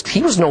personal risks.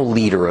 He was no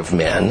leader of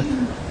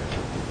men.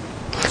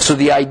 So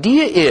the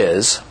idea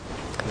is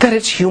that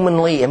it's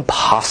humanly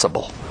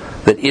impossible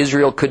that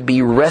Israel could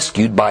be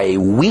rescued by a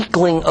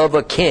weakling of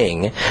a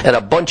king and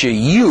a bunch of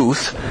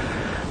youth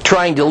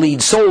trying to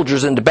lead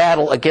soldiers into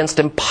battle against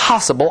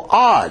impossible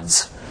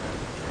odds.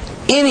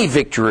 Any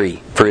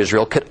victory for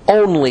Israel could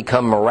only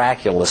come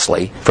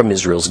miraculously from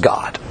Israel's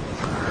God.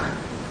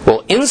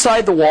 Well,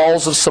 inside the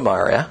walls of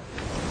Samaria,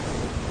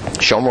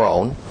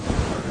 Shomron,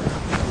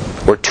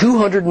 were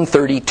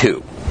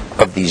 232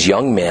 of these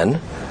young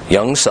men,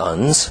 young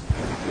sons,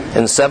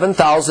 and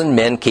 7,000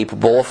 men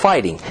capable of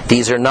fighting.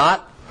 These are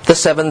not the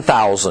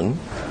 7,000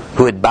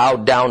 who had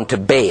bowed down to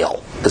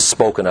Baal, as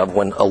spoken of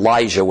when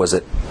Elijah was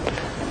at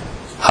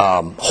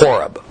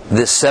Horeb.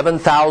 This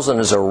 7,000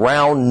 is a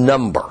round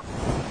number.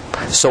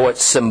 So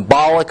it's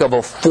symbolic of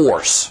a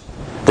force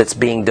that's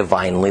being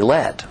divinely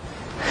led.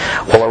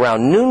 Well,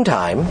 around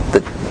noontime,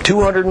 the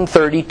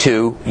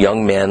 232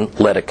 young men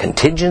led a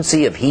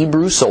contingency of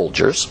Hebrew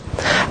soldiers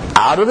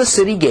out of the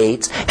city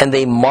gates, and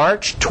they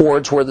marched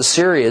towards where the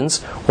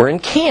Syrians were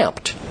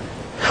encamped.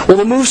 Well,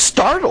 the move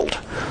startled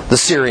the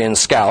Syrian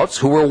scouts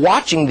who were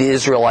watching the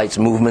Israelites'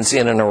 movements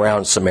in and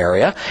around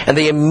Samaria, and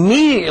they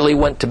immediately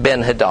went to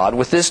Ben-Hadad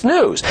with this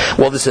news.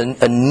 Well, this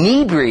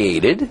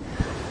inebriated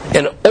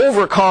and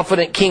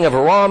overconfident king of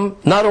Aram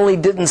not only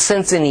didn't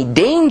sense any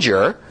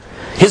danger,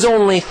 his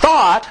only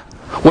thought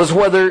was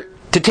whether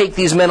to take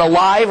these men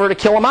alive or to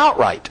kill them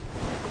outright.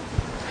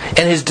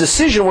 And his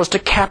decision was to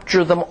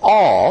capture them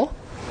all,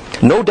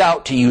 no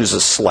doubt to use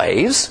as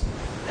slaves,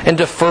 and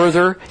to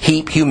further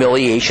heap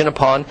humiliation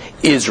upon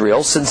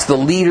Israel, since the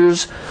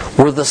leaders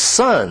were the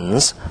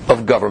sons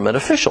of government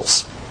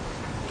officials.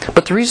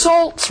 But the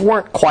results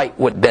weren't quite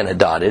what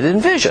Ben-Hadad had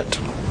envisioned.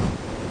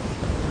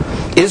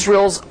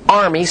 Israel's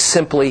army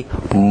simply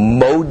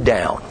mowed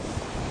down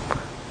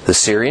the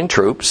Syrian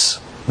troops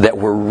that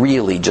were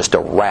really just a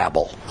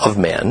rabble of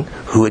men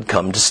who had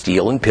come to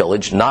steal and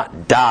pillage,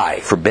 not die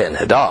for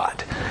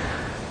Ben-Hadad.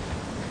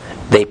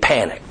 They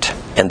panicked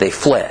and they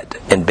fled,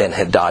 and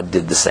Ben-Hadad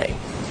did the same.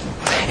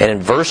 And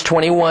in verse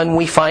 21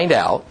 we find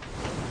out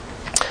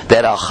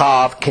that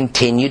Ahab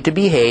continued to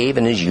behave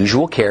in his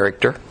usual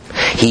character.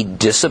 He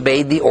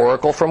disobeyed the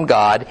oracle from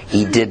God.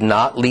 He did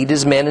not lead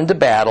his men into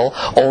battle.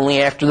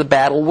 Only after the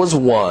battle was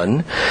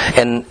won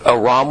and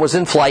Aram was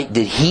in flight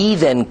did he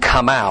then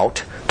come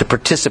out to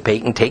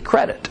participate and take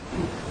credit.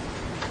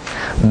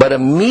 But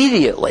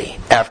immediately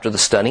after the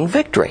stunning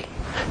victory,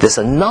 this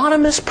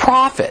anonymous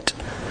prophet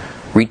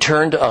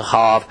returned to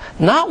Ahab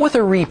not with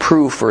a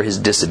reproof for his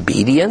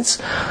disobedience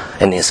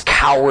and his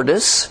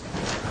cowardice,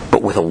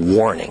 but with a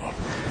warning.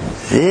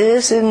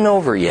 This isn't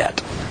over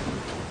yet.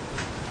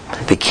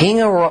 The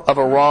king of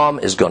Aram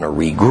is going to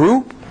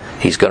regroup.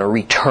 He's going to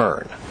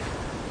return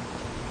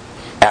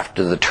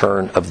after the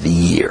turn of the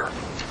year.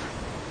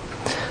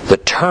 The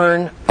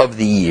turn of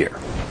the year,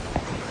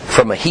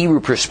 from a Hebrew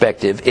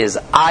perspective, is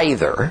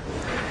either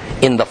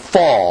in the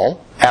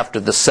fall after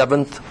the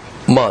 7th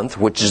month,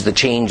 which is the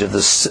change of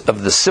the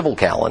civil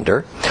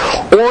calendar,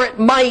 or it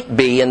might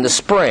be in the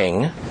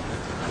spring,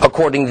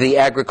 according to the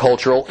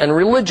agricultural and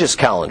religious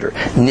calendar.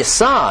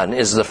 Nisan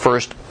is the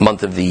first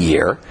month of the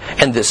year,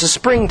 and this is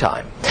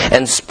springtime.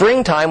 And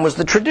springtime was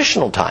the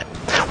traditional time,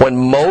 when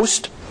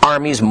most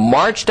armies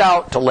marched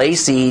out to lay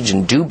siege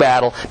and do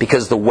battle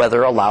because the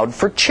weather allowed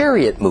for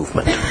chariot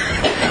movement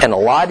and a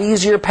lot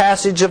easier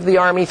passage of the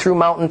army through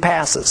mountain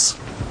passes.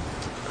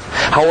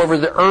 However,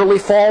 the early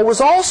fall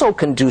was also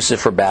conducive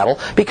for battle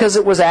because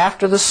it was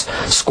after the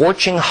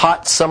scorching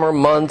hot summer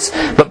months,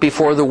 but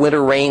before the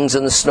winter rains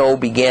and the snow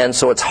began,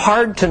 so it's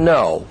hard to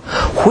know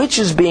which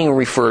is being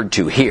referred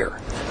to here.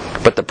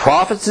 But the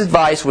prophet's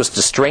advice was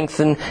to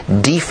strengthen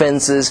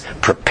defenses,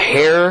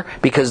 prepare,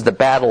 because the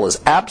battle is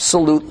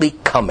absolutely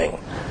coming.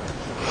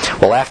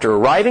 Well, after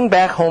arriving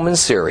back home in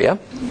Syria,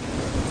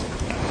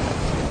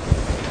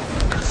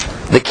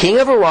 the king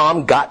of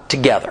Aram got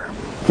together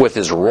with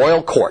his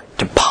royal court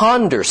to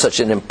ponder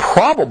such an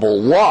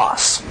improbable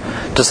loss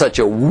to such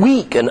a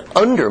weak and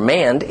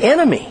undermanned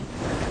enemy.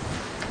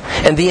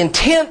 And the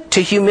intent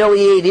to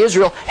humiliate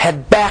Israel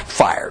had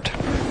backfired.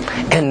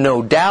 And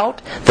no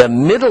doubt, the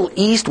Middle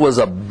East was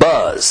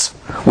abuzz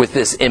with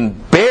this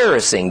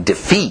embarrassing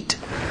defeat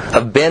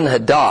of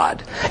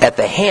Ben-Hadad at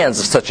the hands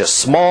of such a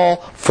small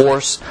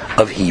force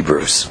of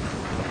Hebrews.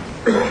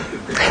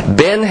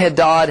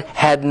 Ben-Hadad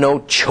had no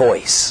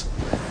choice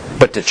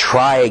but to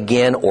try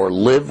again or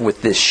live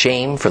with this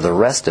shame for the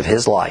rest of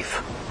his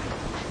life.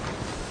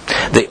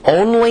 The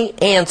only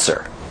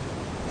answer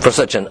for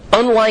such an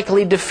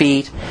unlikely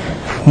defeat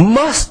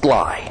must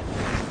lie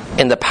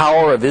in the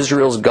power of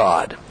Israel's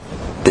God.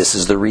 This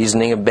is the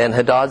reasoning of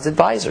Ben-Hadad's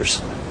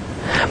advisors.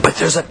 But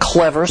there's a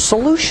clever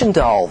solution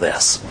to all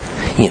this.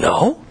 You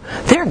know,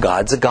 their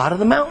God's a God of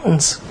the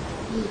mountains.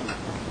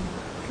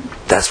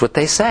 That's what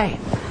they say.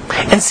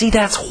 And see,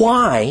 that's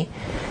why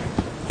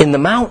in the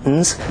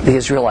mountains the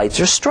Israelites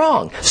are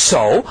strong.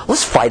 So,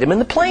 let's fight them in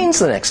the plains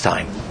the next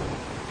time.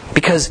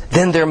 Because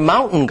then their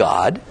mountain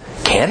God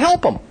can't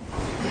help them.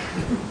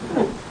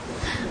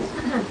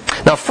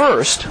 Now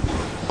first,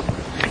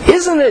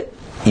 isn't it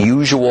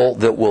usual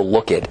that we'll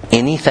look at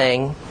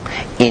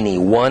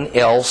anyone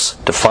else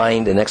to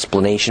find an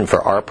explanation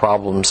for our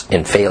problems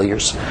and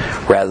failures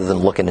rather than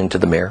looking into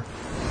the mirror?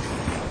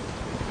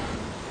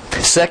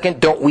 Second,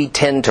 don't we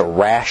tend to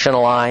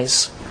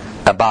rationalize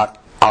about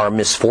our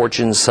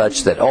misfortunes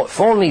such that, oh, if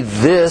only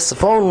this,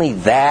 if only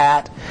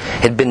that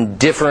had been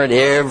different,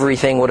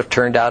 everything would have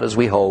turned out as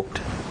we hoped?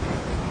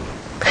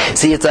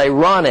 See, it's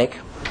ironic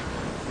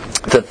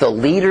that the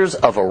leaders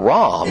of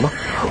Aram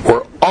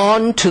were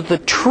on to the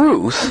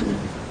truth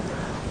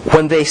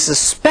when they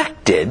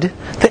suspected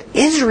that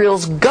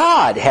Israel's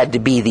God had to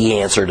be the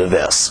answer to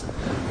this.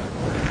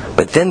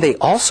 But then they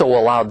also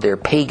allowed their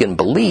pagan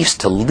beliefs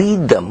to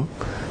lead them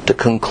to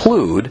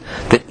conclude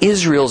that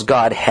Israel's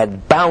God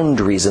had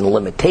boundaries and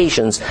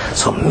limitations,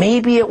 so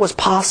maybe it was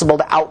possible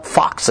to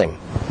outfox him.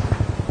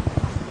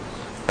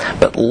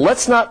 But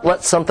let's not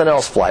let something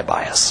else fly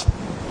by us.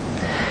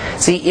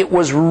 See, it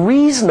was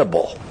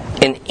reasonable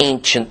in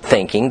ancient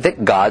thinking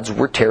that gods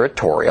were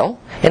territorial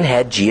and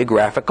had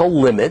geographical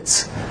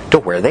limits to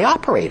where they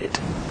operated.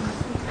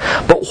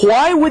 But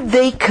why would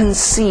they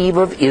conceive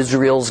of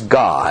Israel's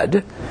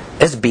God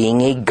as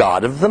being a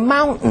God of the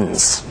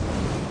mountains?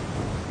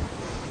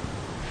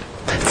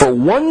 For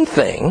one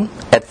thing,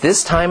 at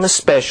this time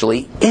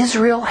especially,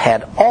 Israel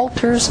had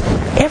altars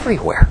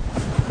everywhere.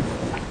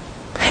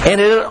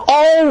 And it had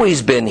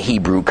always been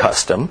Hebrew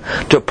custom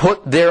to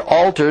put their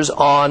altars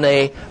on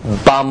a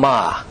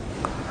bama,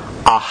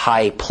 a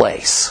high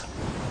place.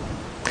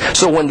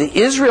 So when the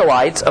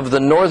Israelites of the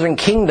northern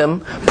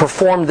kingdom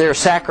performed their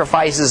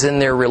sacrifices in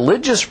their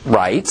religious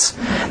rites,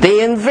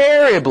 they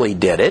invariably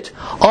did it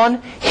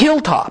on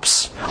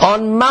hilltops,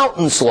 on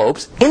mountain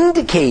slopes,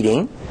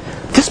 indicating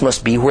this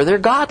must be where their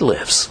God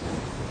lives.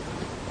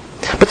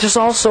 But there's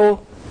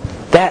also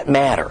that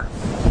matter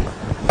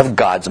of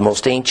God's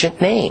most ancient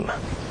name,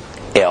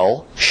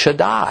 El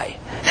Shaddai.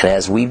 And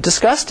as we've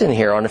discussed in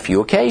here on a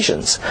few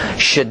occasions,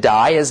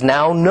 Shaddai is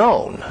now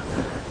known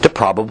to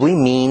probably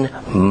mean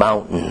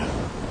mountain.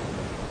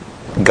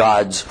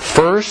 God's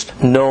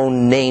first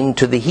known name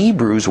to the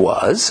Hebrews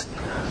was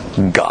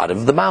God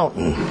of the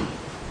mountain.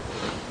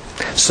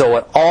 So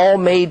it all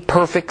made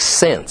perfect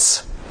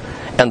sense.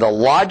 And the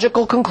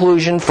logical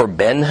conclusion for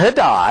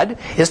Ben-Hadad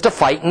is to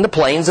fight in the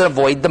plains and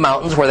avoid the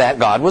mountains where that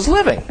God was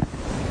living.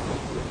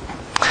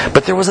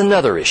 But there was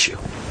another issue.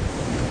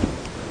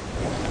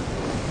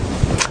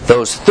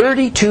 Those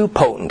 32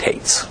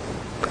 potentates,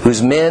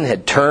 whose men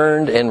had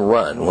turned and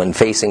run when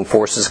facing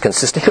forces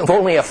consisting of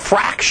only a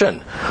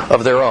fraction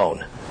of their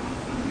own.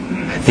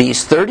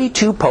 These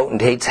 32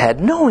 potentates had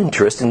no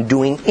interest in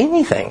doing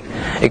anything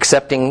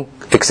except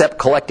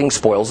collecting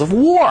spoils of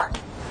war.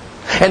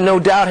 And no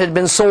doubt had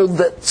been sold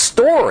the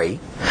story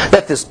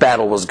that this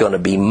battle was going to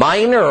be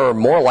minor, or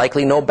more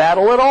likely no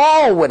battle at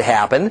all would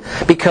happen,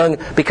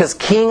 because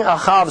King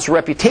Ahab's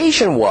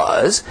reputation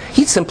was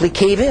he'd simply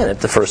cave in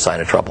at the first sign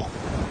of trouble.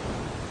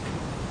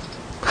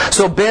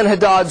 So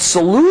Ben-Hadad's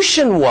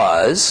solution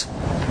was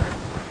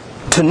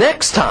to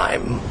next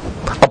time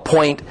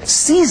appoint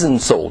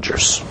seasoned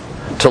soldiers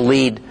to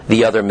lead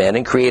the other men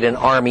and create an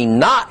army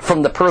not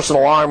from the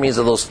personal armies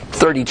of those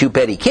 32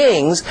 petty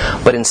kings,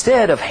 but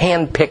instead of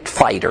hand-picked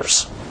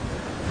fighters.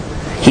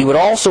 He would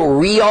also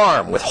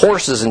rearm with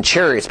horses and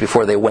chariots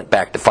before they went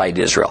back to fight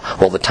Israel.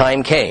 Well, the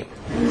time came,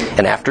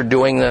 and after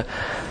doing the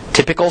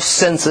typical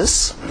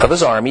census of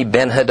his army,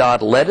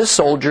 Ben-Hadad led his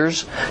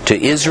soldiers to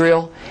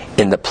Israel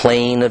in the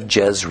plain of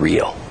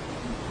Jezreel.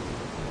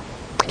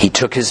 He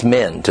took his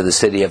men to the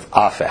city of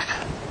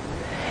Aphek,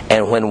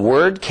 and when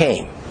word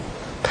came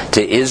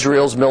to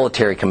Israel's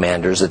military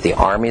commanders that the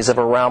armies of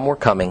Aram were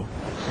coming,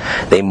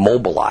 they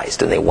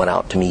mobilized and they went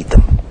out to meet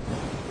them.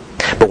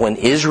 But when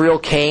Israel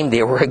came,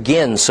 they were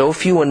again so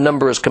few in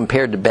number as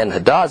compared to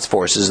Ben-Hadad's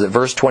forces that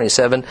verse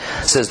 27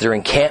 says their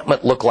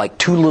encampment looked like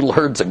two little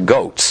herds of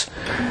goats.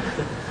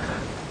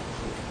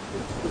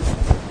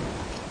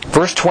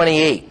 Verse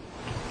 28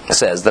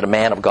 says that a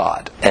man of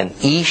God, an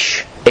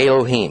Ish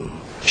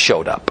Elohim,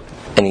 showed up.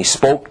 and he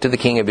spoke to the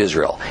king of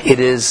Israel. It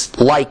is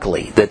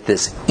likely that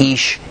this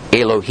Ish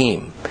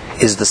Elohim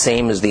is the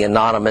same as the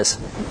anonymous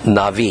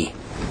Navi,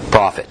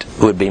 prophet,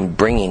 who had been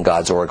bringing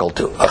God's oracle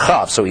to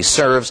Achav. So he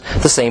serves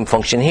the same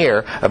function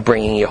here of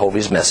bringing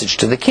Yehovah's message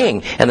to the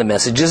king. And the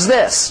message is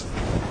this.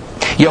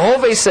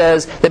 Yehovah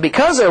says that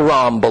because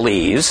Aram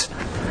believes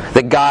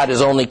that God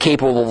is only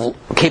capable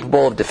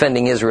of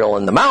defending Israel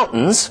in the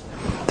mountains,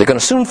 they're going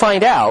to soon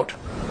find out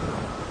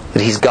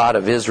that he's God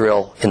of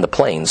Israel in the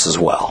plains as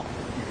well.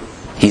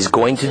 He's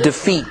going to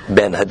defeat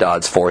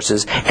Ben-Hadad's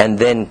forces, and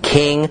then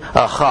King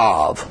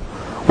Achav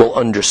will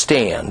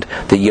understand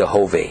that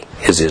Yehovah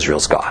is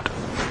Israel's God.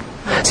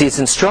 See, it's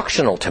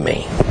instructional to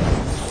me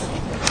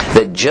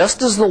that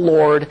just as the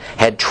Lord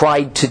had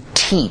tried to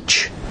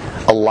teach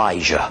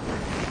Elijah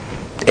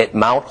at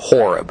Mount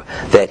Horeb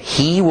that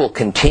he will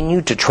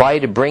continue to try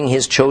to bring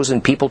his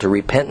chosen people to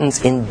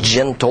repentance in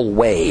gentle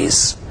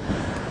ways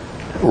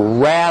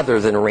rather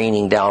than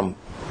raining down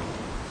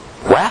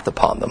wrath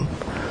upon them,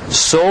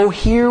 so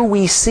here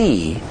we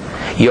see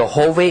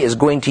Yehovah is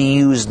going to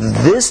use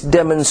this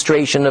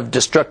demonstration of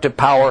destructive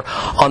power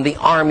on the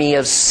army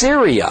of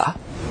Syria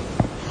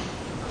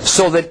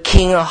so that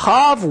King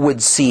Ahav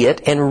would see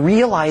it and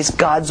realize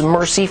God's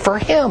mercy for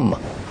him.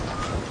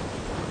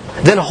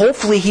 Then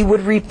hopefully he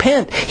would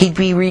repent. He'd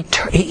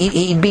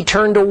be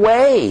turned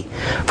away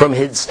from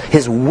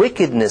his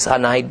wickedness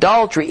and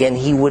idolatry, and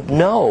he would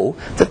know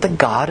that the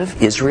God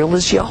of Israel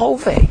is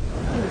Yehovah.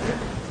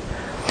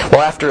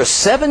 Well, after a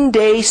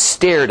 7-day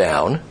stare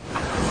down,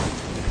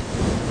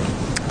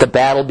 the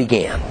battle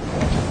began.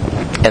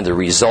 And the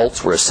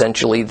results were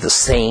essentially the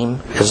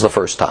same as the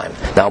first time.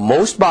 Now,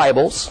 most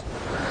Bibles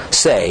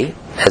say,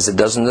 as it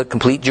does in the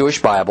complete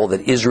Jewish Bible,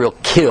 that Israel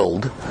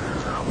killed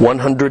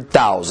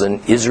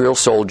 100,000 Israel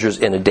soldiers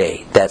in a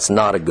day. That's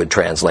not a good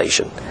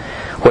translation.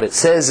 What it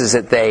says is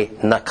that they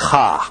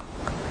nakah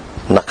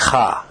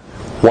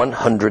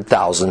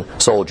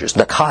 100,000 soldiers.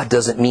 Nakah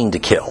doesn't mean to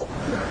kill.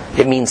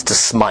 It means to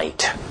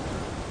smite.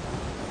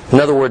 In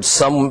other words,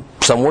 some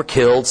were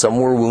killed, some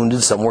were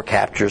wounded, some were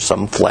captured,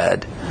 some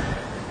fled.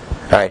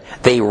 All right,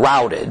 they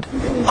routed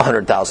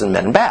 100,000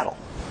 men in battle.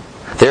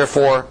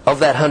 Therefore, of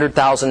that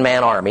 100,000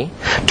 man army,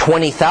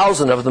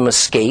 20,000 of them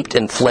escaped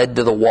and fled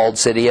to the walled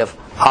city of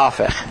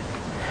Aphek.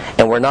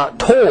 And we're not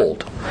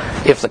told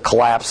if the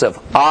collapse of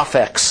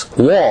Aphek's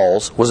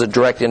walls was a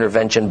direct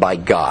intervention by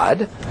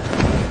God,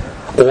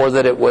 or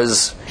that it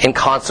was in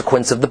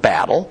consequence of the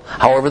battle.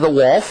 However, the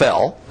wall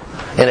fell,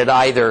 and it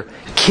either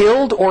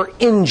killed or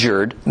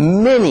injured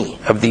many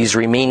of these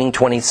remaining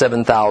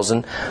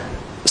 27,000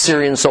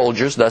 Syrian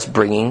soldiers, thus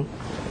bringing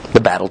the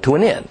battle to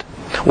an end.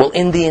 Well,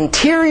 in the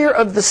interior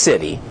of the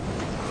city,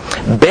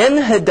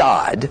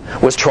 Ben-Hadad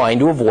was trying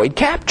to avoid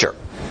capture.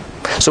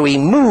 So he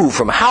moved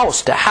from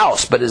house to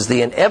house, but as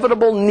the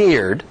inevitable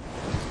neared,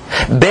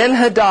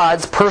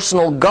 Ben-Hadad's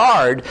personal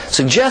guard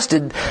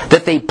suggested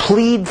that they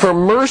plead for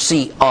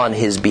mercy on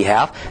his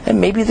behalf, and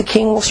maybe the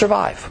king will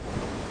survive.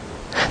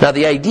 Now,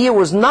 the idea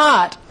was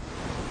the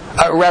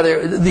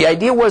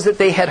idea was that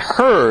they had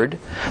heard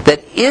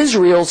that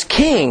Israel's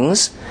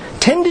kings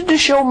tended to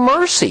show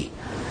mercy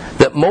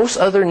that most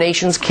other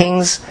nations'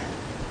 kings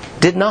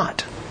did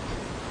not.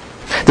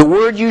 The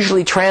word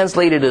usually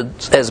translated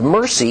as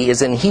mercy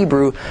is in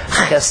Hebrew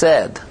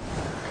chesed,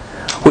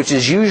 which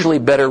is usually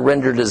better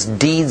rendered as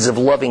deeds of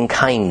loving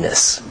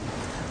kindness.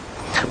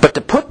 But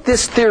to put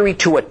this theory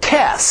to a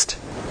test,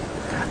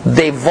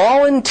 they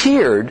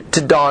volunteered to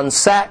don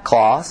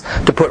sackcloth,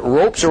 to put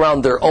ropes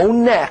around their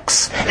own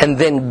necks, and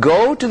then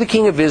go to the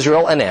king of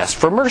Israel and ask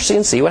for mercy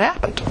and see what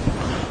happened.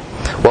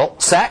 Well,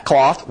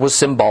 sackcloth was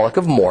symbolic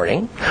of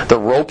mourning. The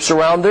ropes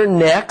around their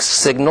necks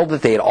signaled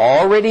that they had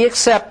already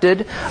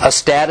accepted a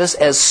status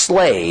as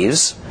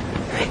slaves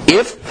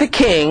if the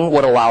king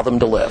would allow them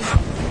to live.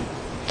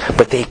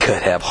 But they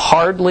could have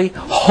hardly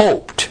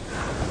hoped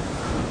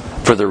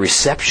for the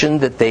reception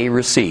that they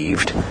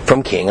received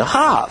from King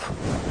Ahav.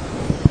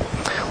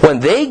 When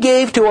they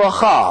gave to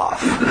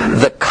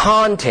Ahav the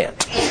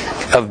content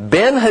of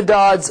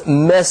Ben-Hadad's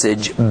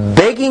message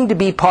begging to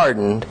be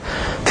pardoned,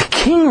 the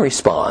king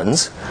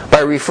responds by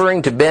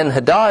referring to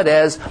Ben-Hadad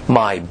as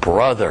my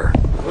brother,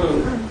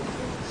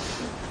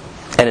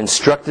 and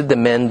instructed the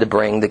men to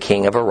bring the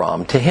king of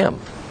Aram to him.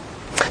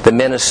 The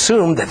men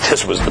assumed that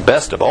this was the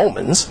best of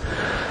omens,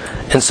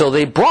 and so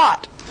they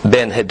brought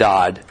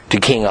Ben-Hadad to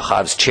King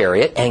Ahav's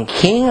chariot, and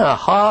King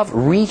Ahav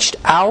reached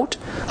out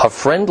a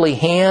friendly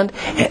hand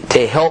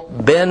to help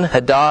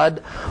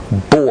Ben-Hadad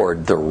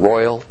board the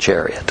royal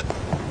chariot.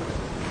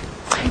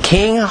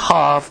 King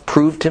Ahav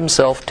proved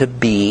himself to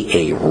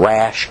be a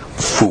rash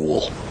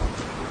fool,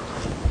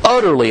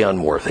 utterly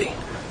unworthy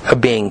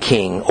of being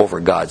king over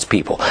God's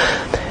people.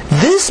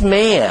 This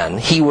man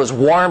he was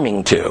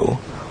warming to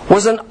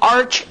was an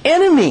arch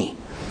enemy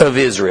of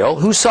Israel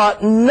who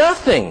sought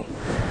nothing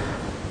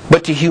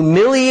but to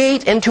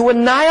humiliate and to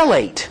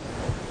annihilate.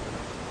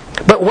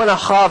 But when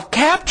Ahav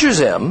captures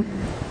him,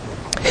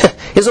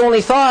 his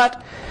only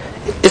thought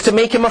is to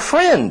make him a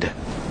friend,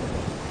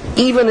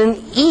 even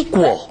an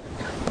equal,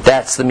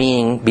 That's the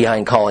meaning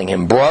behind calling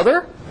him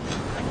brother,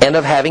 and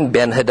of having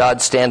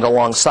Ben-Hadad stand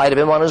alongside of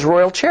him on his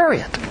royal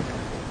chariot.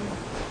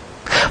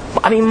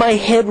 I mean, my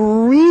head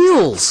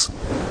reels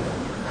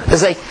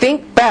as I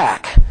think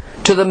back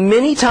to the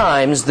many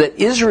times that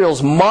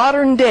Israel's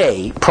modern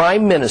day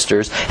prime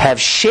ministers have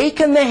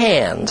shaken the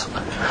hand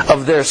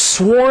of their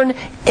sworn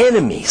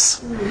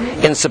enemies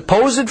in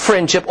supposed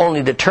friendship,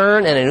 only to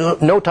turn and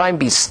in no time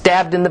be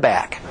stabbed in the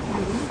back.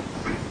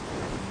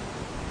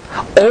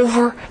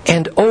 Over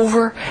and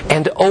over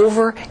and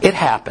over it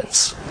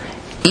happens.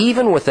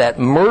 Even with that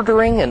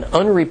murdering and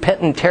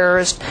unrepentant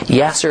terrorist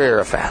Yasser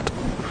Arafat.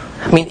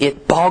 I mean,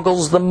 it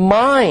boggles the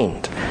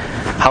mind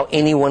how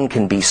anyone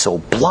can be so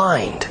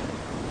blind.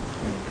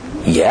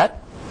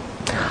 Yet,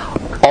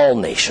 all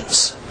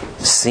nations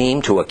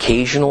seem to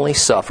occasionally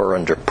suffer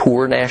under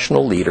poor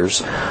national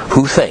leaders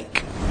who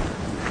think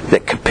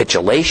that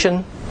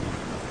capitulation,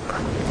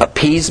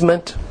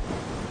 appeasement,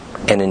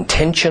 and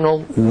intentional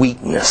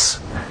weakness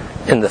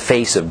in the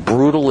face of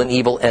brutal and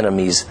evil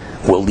enemies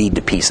will lead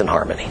to peace and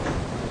harmony.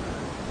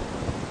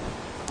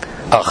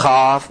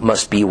 Ahav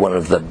must be one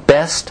of the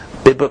best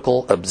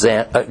biblical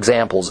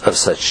examples of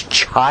such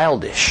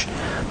childish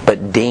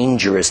but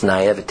dangerous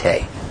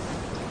naivete,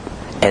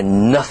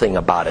 and nothing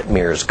about it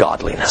mirrors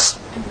godliness.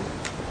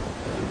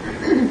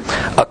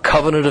 A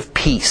covenant of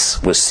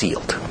peace was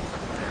sealed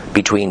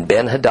between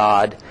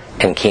Ben-Hadad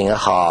and King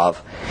Ahav,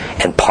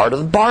 and part of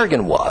the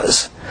bargain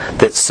was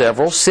that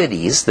several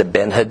cities that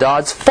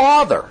Ben-Hadad's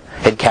father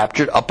had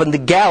captured up in the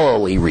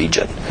Galilee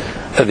region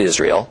of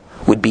Israel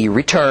would be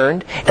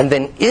returned, and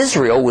then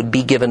Israel would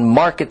be given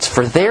markets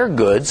for their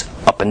goods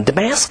up in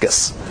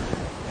Damascus.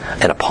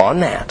 And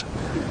upon that,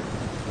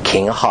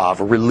 King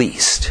Ahav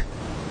released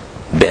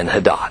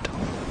Ben-Hadad.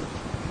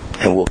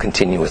 And we'll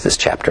continue with this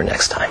chapter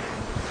next time.